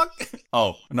 What the fuck?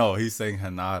 Oh, no, he's saying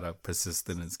Hinata,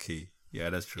 persistent is key. Yeah,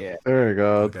 that's true. Yeah. There you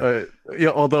go. Okay. Yeah,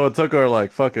 although it took her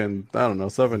like fucking, I don't know,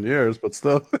 7 years, but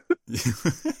still.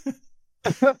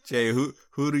 Jay, who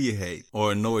do you hate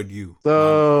or annoyed you?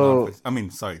 So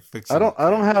fiction. I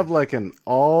don't have like an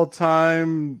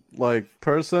all-time like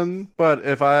person, but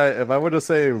if I were to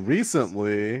say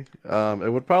recently,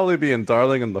 it would probably be in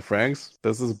Darling in the Franxx.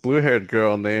 There's this blue-haired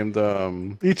girl named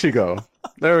Ichigo.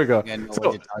 There we go. I know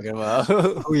what you're talking about.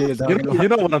 Who you're talking about. You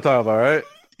know what I'm talking about, right?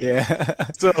 Yeah.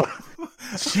 So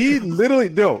she literally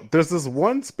there's this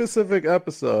one specific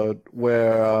episode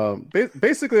where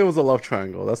basically it was a love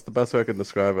triangle. That's the best way I can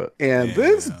describe it. And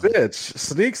this bitch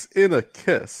sneaks in a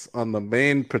kiss on the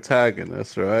main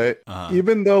protagonist, right?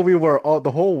 Even though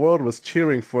the whole world was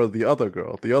cheering for the other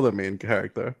girl, the other main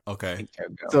character. Okay.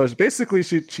 So basically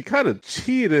she kind of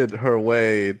cheated her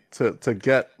way to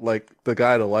get like the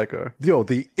guy to like her. Yo,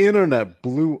 the internet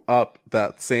blew up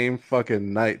that same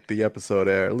fucking night the episode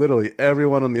aired. Literally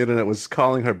everyone on the internet was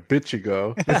calling her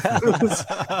Bitchigo.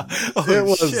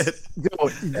 Shit.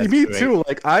 Yo, me great. Too.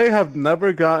 Like I have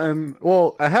never gotten,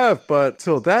 well, I have, but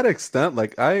to that extent,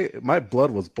 like my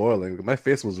blood was boiling. My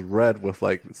face was red with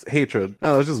like hatred.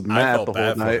 I was just mad the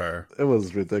whole night. It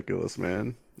was ridiculous,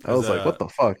 man. I was like, what the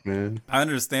fuck, man? I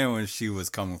understand where she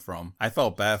was coming from. I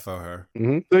felt bad for her.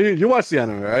 Mm-hmm. So you watched the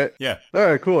anime, right? Yeah. All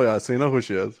right, cool. Yeah, so you know who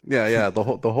she is. Yeah. The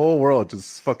whole world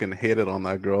just fucking hated on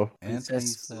that girl.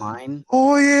 Princess Mine.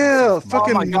 Oh yeah,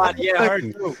 fucking. Oh my god, yeah, her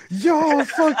too. Yo,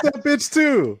 fuck that bitch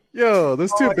too. Yo,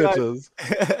 there's two bitches.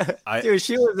 Dude,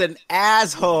 she was an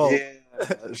asshole. Yeah.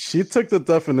 She took the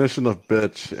definition of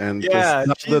bitch and just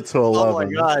knocked it to 11. Oh my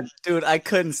god, dude, I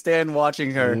couldn't stand watching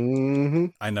her. Mm-hmm.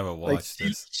 I never watched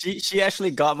this. She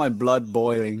actually got my blood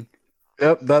boiling.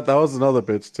 Yep, that was another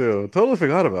bitch too. Totally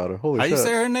forgot about her. Holy shit. How you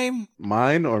say her name?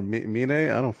 Mine or Mine?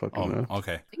 I don't fucking know.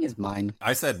 Okay. I think it's Mine.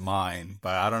 I said mine,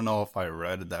 but I don't know if I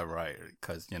read that right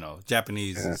because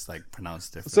Japanese is like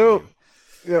pronounced differently. So.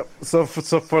 Yeah, so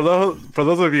for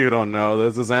those of you who don't know,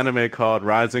 there's this anime called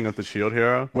Rising of the Shield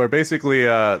Hero, where basically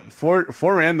four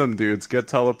random dudes get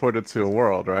teleported to a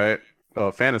world, right? A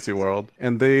fantasy world,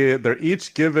 and they're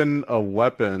each given a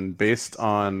weapon based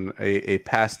on a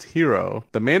past hero.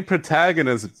 The main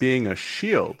protagonist being a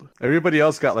shield. Everybody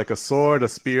else got like a sword, a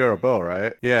spear, a bow,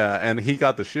 right? Yeah, and he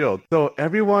got the shield. So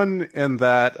everyone in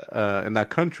that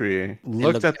country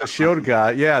looked at the shield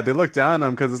guy. Yeah, they looked down on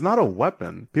him because it's not a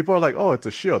weapon. People are like, "Oh, it's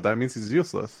a shield. That means he's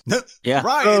useless." Yeah,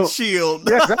 right. Shield.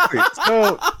 Yeah, exactly.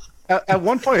 So at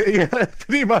one point, yeah,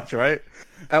 pretty much, right?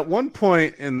 At one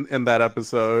point in that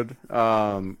episode,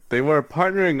 they were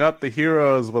partnering up the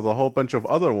heroes with a whole bunch of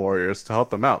other warriors to help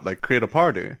them out, like create a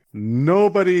party.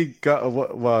 Nobody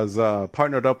was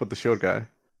partnered up with the shield guy.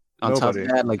 On top of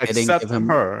that, like they didn't give him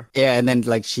her. Yeah, and then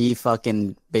like she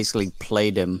fucking basically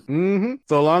played him. Mm-hmm.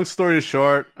 So long story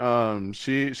short,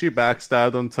 she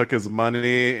backstabbed him, took his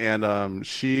money, and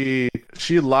she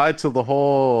lied to the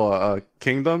whole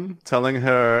kingdom, telling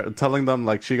them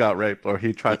like she got raped or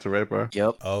he tried to rape her.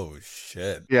 Yep. Oh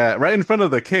shit. Yeah, right in front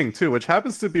of the king too, which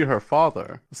happens to be her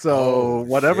father. So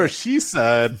whatever she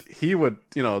said, he would,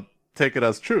 take it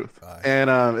as truth. And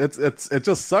it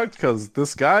just sucked because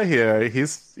this guy here, he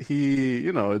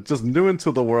just new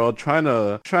into the world, trying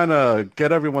to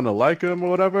get everyone to like him or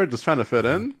whatever, just trying to fit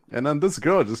in. And then this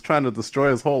girl just trying to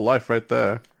destroy his whole life right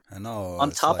there. I know.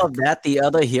 On top of that, the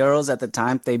other heroes at the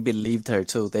time, they believed her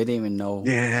too. They didn't even know.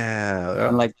 Yeah.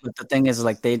 And like, but the thing is,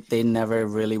 like, they never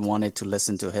really wanted to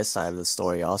listen to his side of the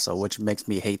story, also, which makes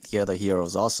me hate the other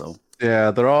heroes also.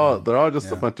 Yeah, they're all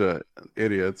just a bunch of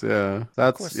idiots. Yeah,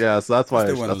 so that's why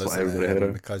everybody hate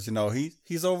him because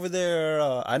he's over there.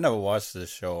 I never watched this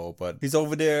show, but he's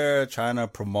over there trying to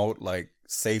promote like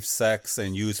safe sex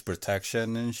and use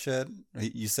protection and shit.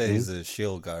 You say he's a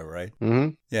shield guy, right? Mm-hmm.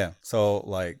 Yeah. So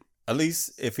like, at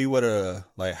least if he would have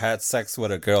like had sex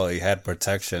with a girl, he had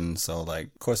protection. So like,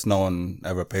 of course, no one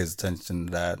ever pays attention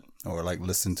to that or like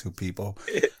listen to people.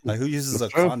 Like, who uses a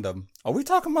condom? Are we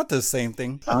talking about the same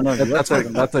thing? I don't know.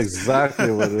 That's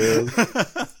exactly what it is.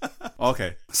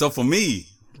 Okay. So for me,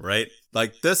 right,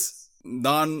 like this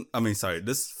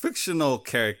fictional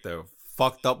character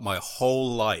fucked up my whole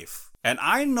life. And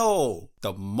I know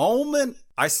the moment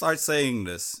I start saying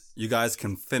this, you guys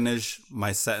can finish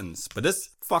my sentence. But this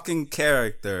fucking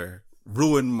character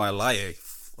ruined my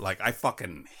life. Like, I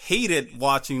fucking hated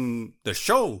watching the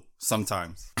show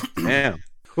sometimes. Damn.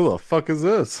 Who the fuck is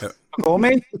this? Call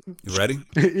me. You ready?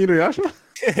 Inuyasha?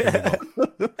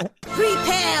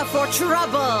 Prepare for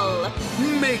trouble!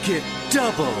 Make it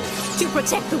double! To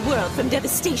protect the world from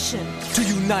devastation. To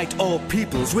unite all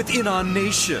peoples within our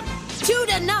nation. To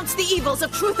denounce the evils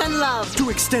of truth and love. To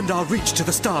extend our reach to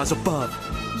the stars above.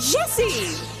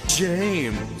 Jesse!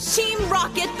 James. Team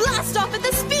Rocket, blast off at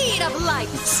the speed of light!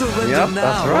 Surrender Yep, now.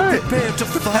 that's right. Prepare to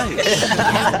fight.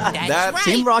 That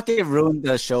Team Rocket ruined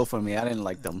the show for me. I didn't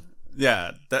like them.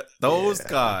 Yeah, those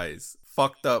guys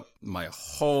fucked up my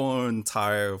whole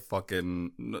entire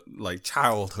fucking like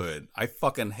childhood. I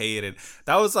fucking hated.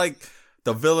 That was like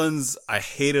the villains I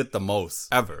hated the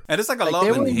most ever. And it's like a Like, love they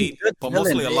and were hate, good but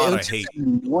mostly a villains. lot It of was hate. just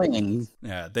annoying.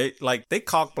 Yeah, they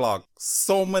cock block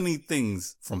so many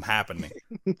things from happening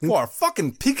for a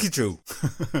fucking Pikachu.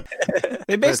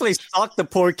 They basically stalked the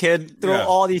poor kid through Yeah.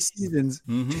 all these seasons.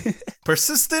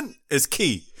 Persistent is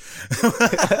key.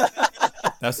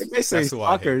 That's Basically who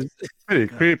I hate. stalkers. Pretty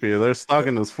creepy. They're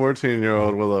stalking this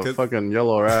 14-year-old with a fucking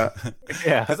yellow rat.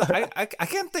 Yeah. 'Cause I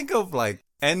can't think of like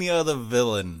any other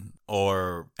villain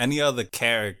or any other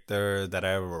character that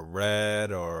I ever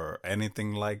read or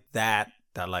anything like that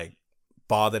like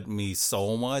bothered me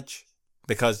so much.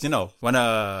 Because, you know, when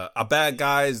a bad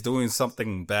guy is doing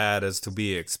something bad as to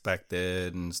be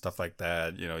expected and stuff like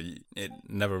that, you know, it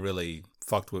never really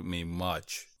fucked with me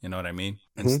much. You know what I mean?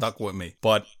 And stuck with me.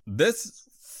 But this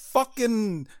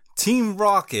fucking Team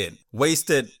Rocket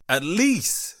wasted at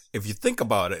least, if you think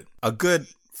about it, a good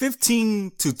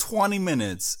 15 to 20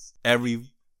 minutes every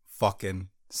fucking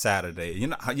Saturday. You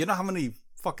know how many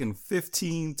fucking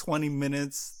 15, 20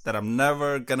 minutes that I'm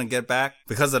never gonna get back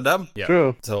because of them? Yeah.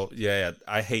 True. So, yeah,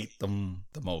 I hate them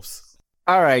the most.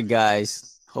 All right,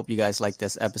 guys. Hope you guys like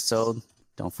this episode.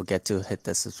 Don't forget to hit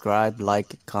the subscribe,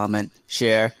 like, comment,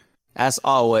 share. As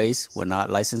always, we're not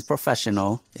licensed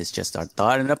professional. It's just our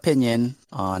thought and opinion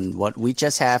on what we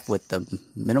just have with the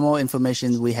minimal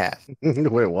information we have.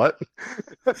 Wait, what?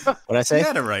 What I say? You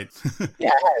had it right. Yeah,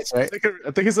 that's right.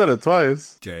 I think he said it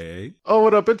twice. Jay. Oh,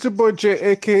 what up? It's your boy Jay,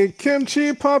 aka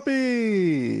Kimchi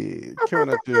Poppy, coming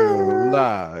at you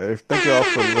live. Thank you all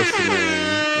for listening.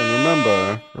 And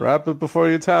remember, wrap it before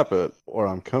you tap it, or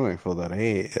I'm coming for that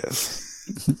ass.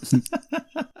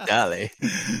 Dale.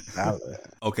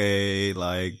 Okay,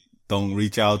 like, don't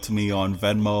reach out to me on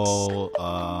Venmo.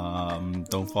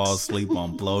 Don't fall asleep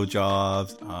on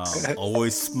blowjobs.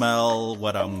 Always smell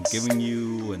what I'm giving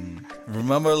you. And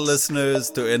remember, listeners,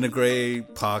 to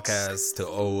integrate podcasts to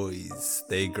always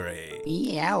stay gray.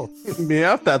 Meow.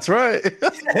 Meow, that's right.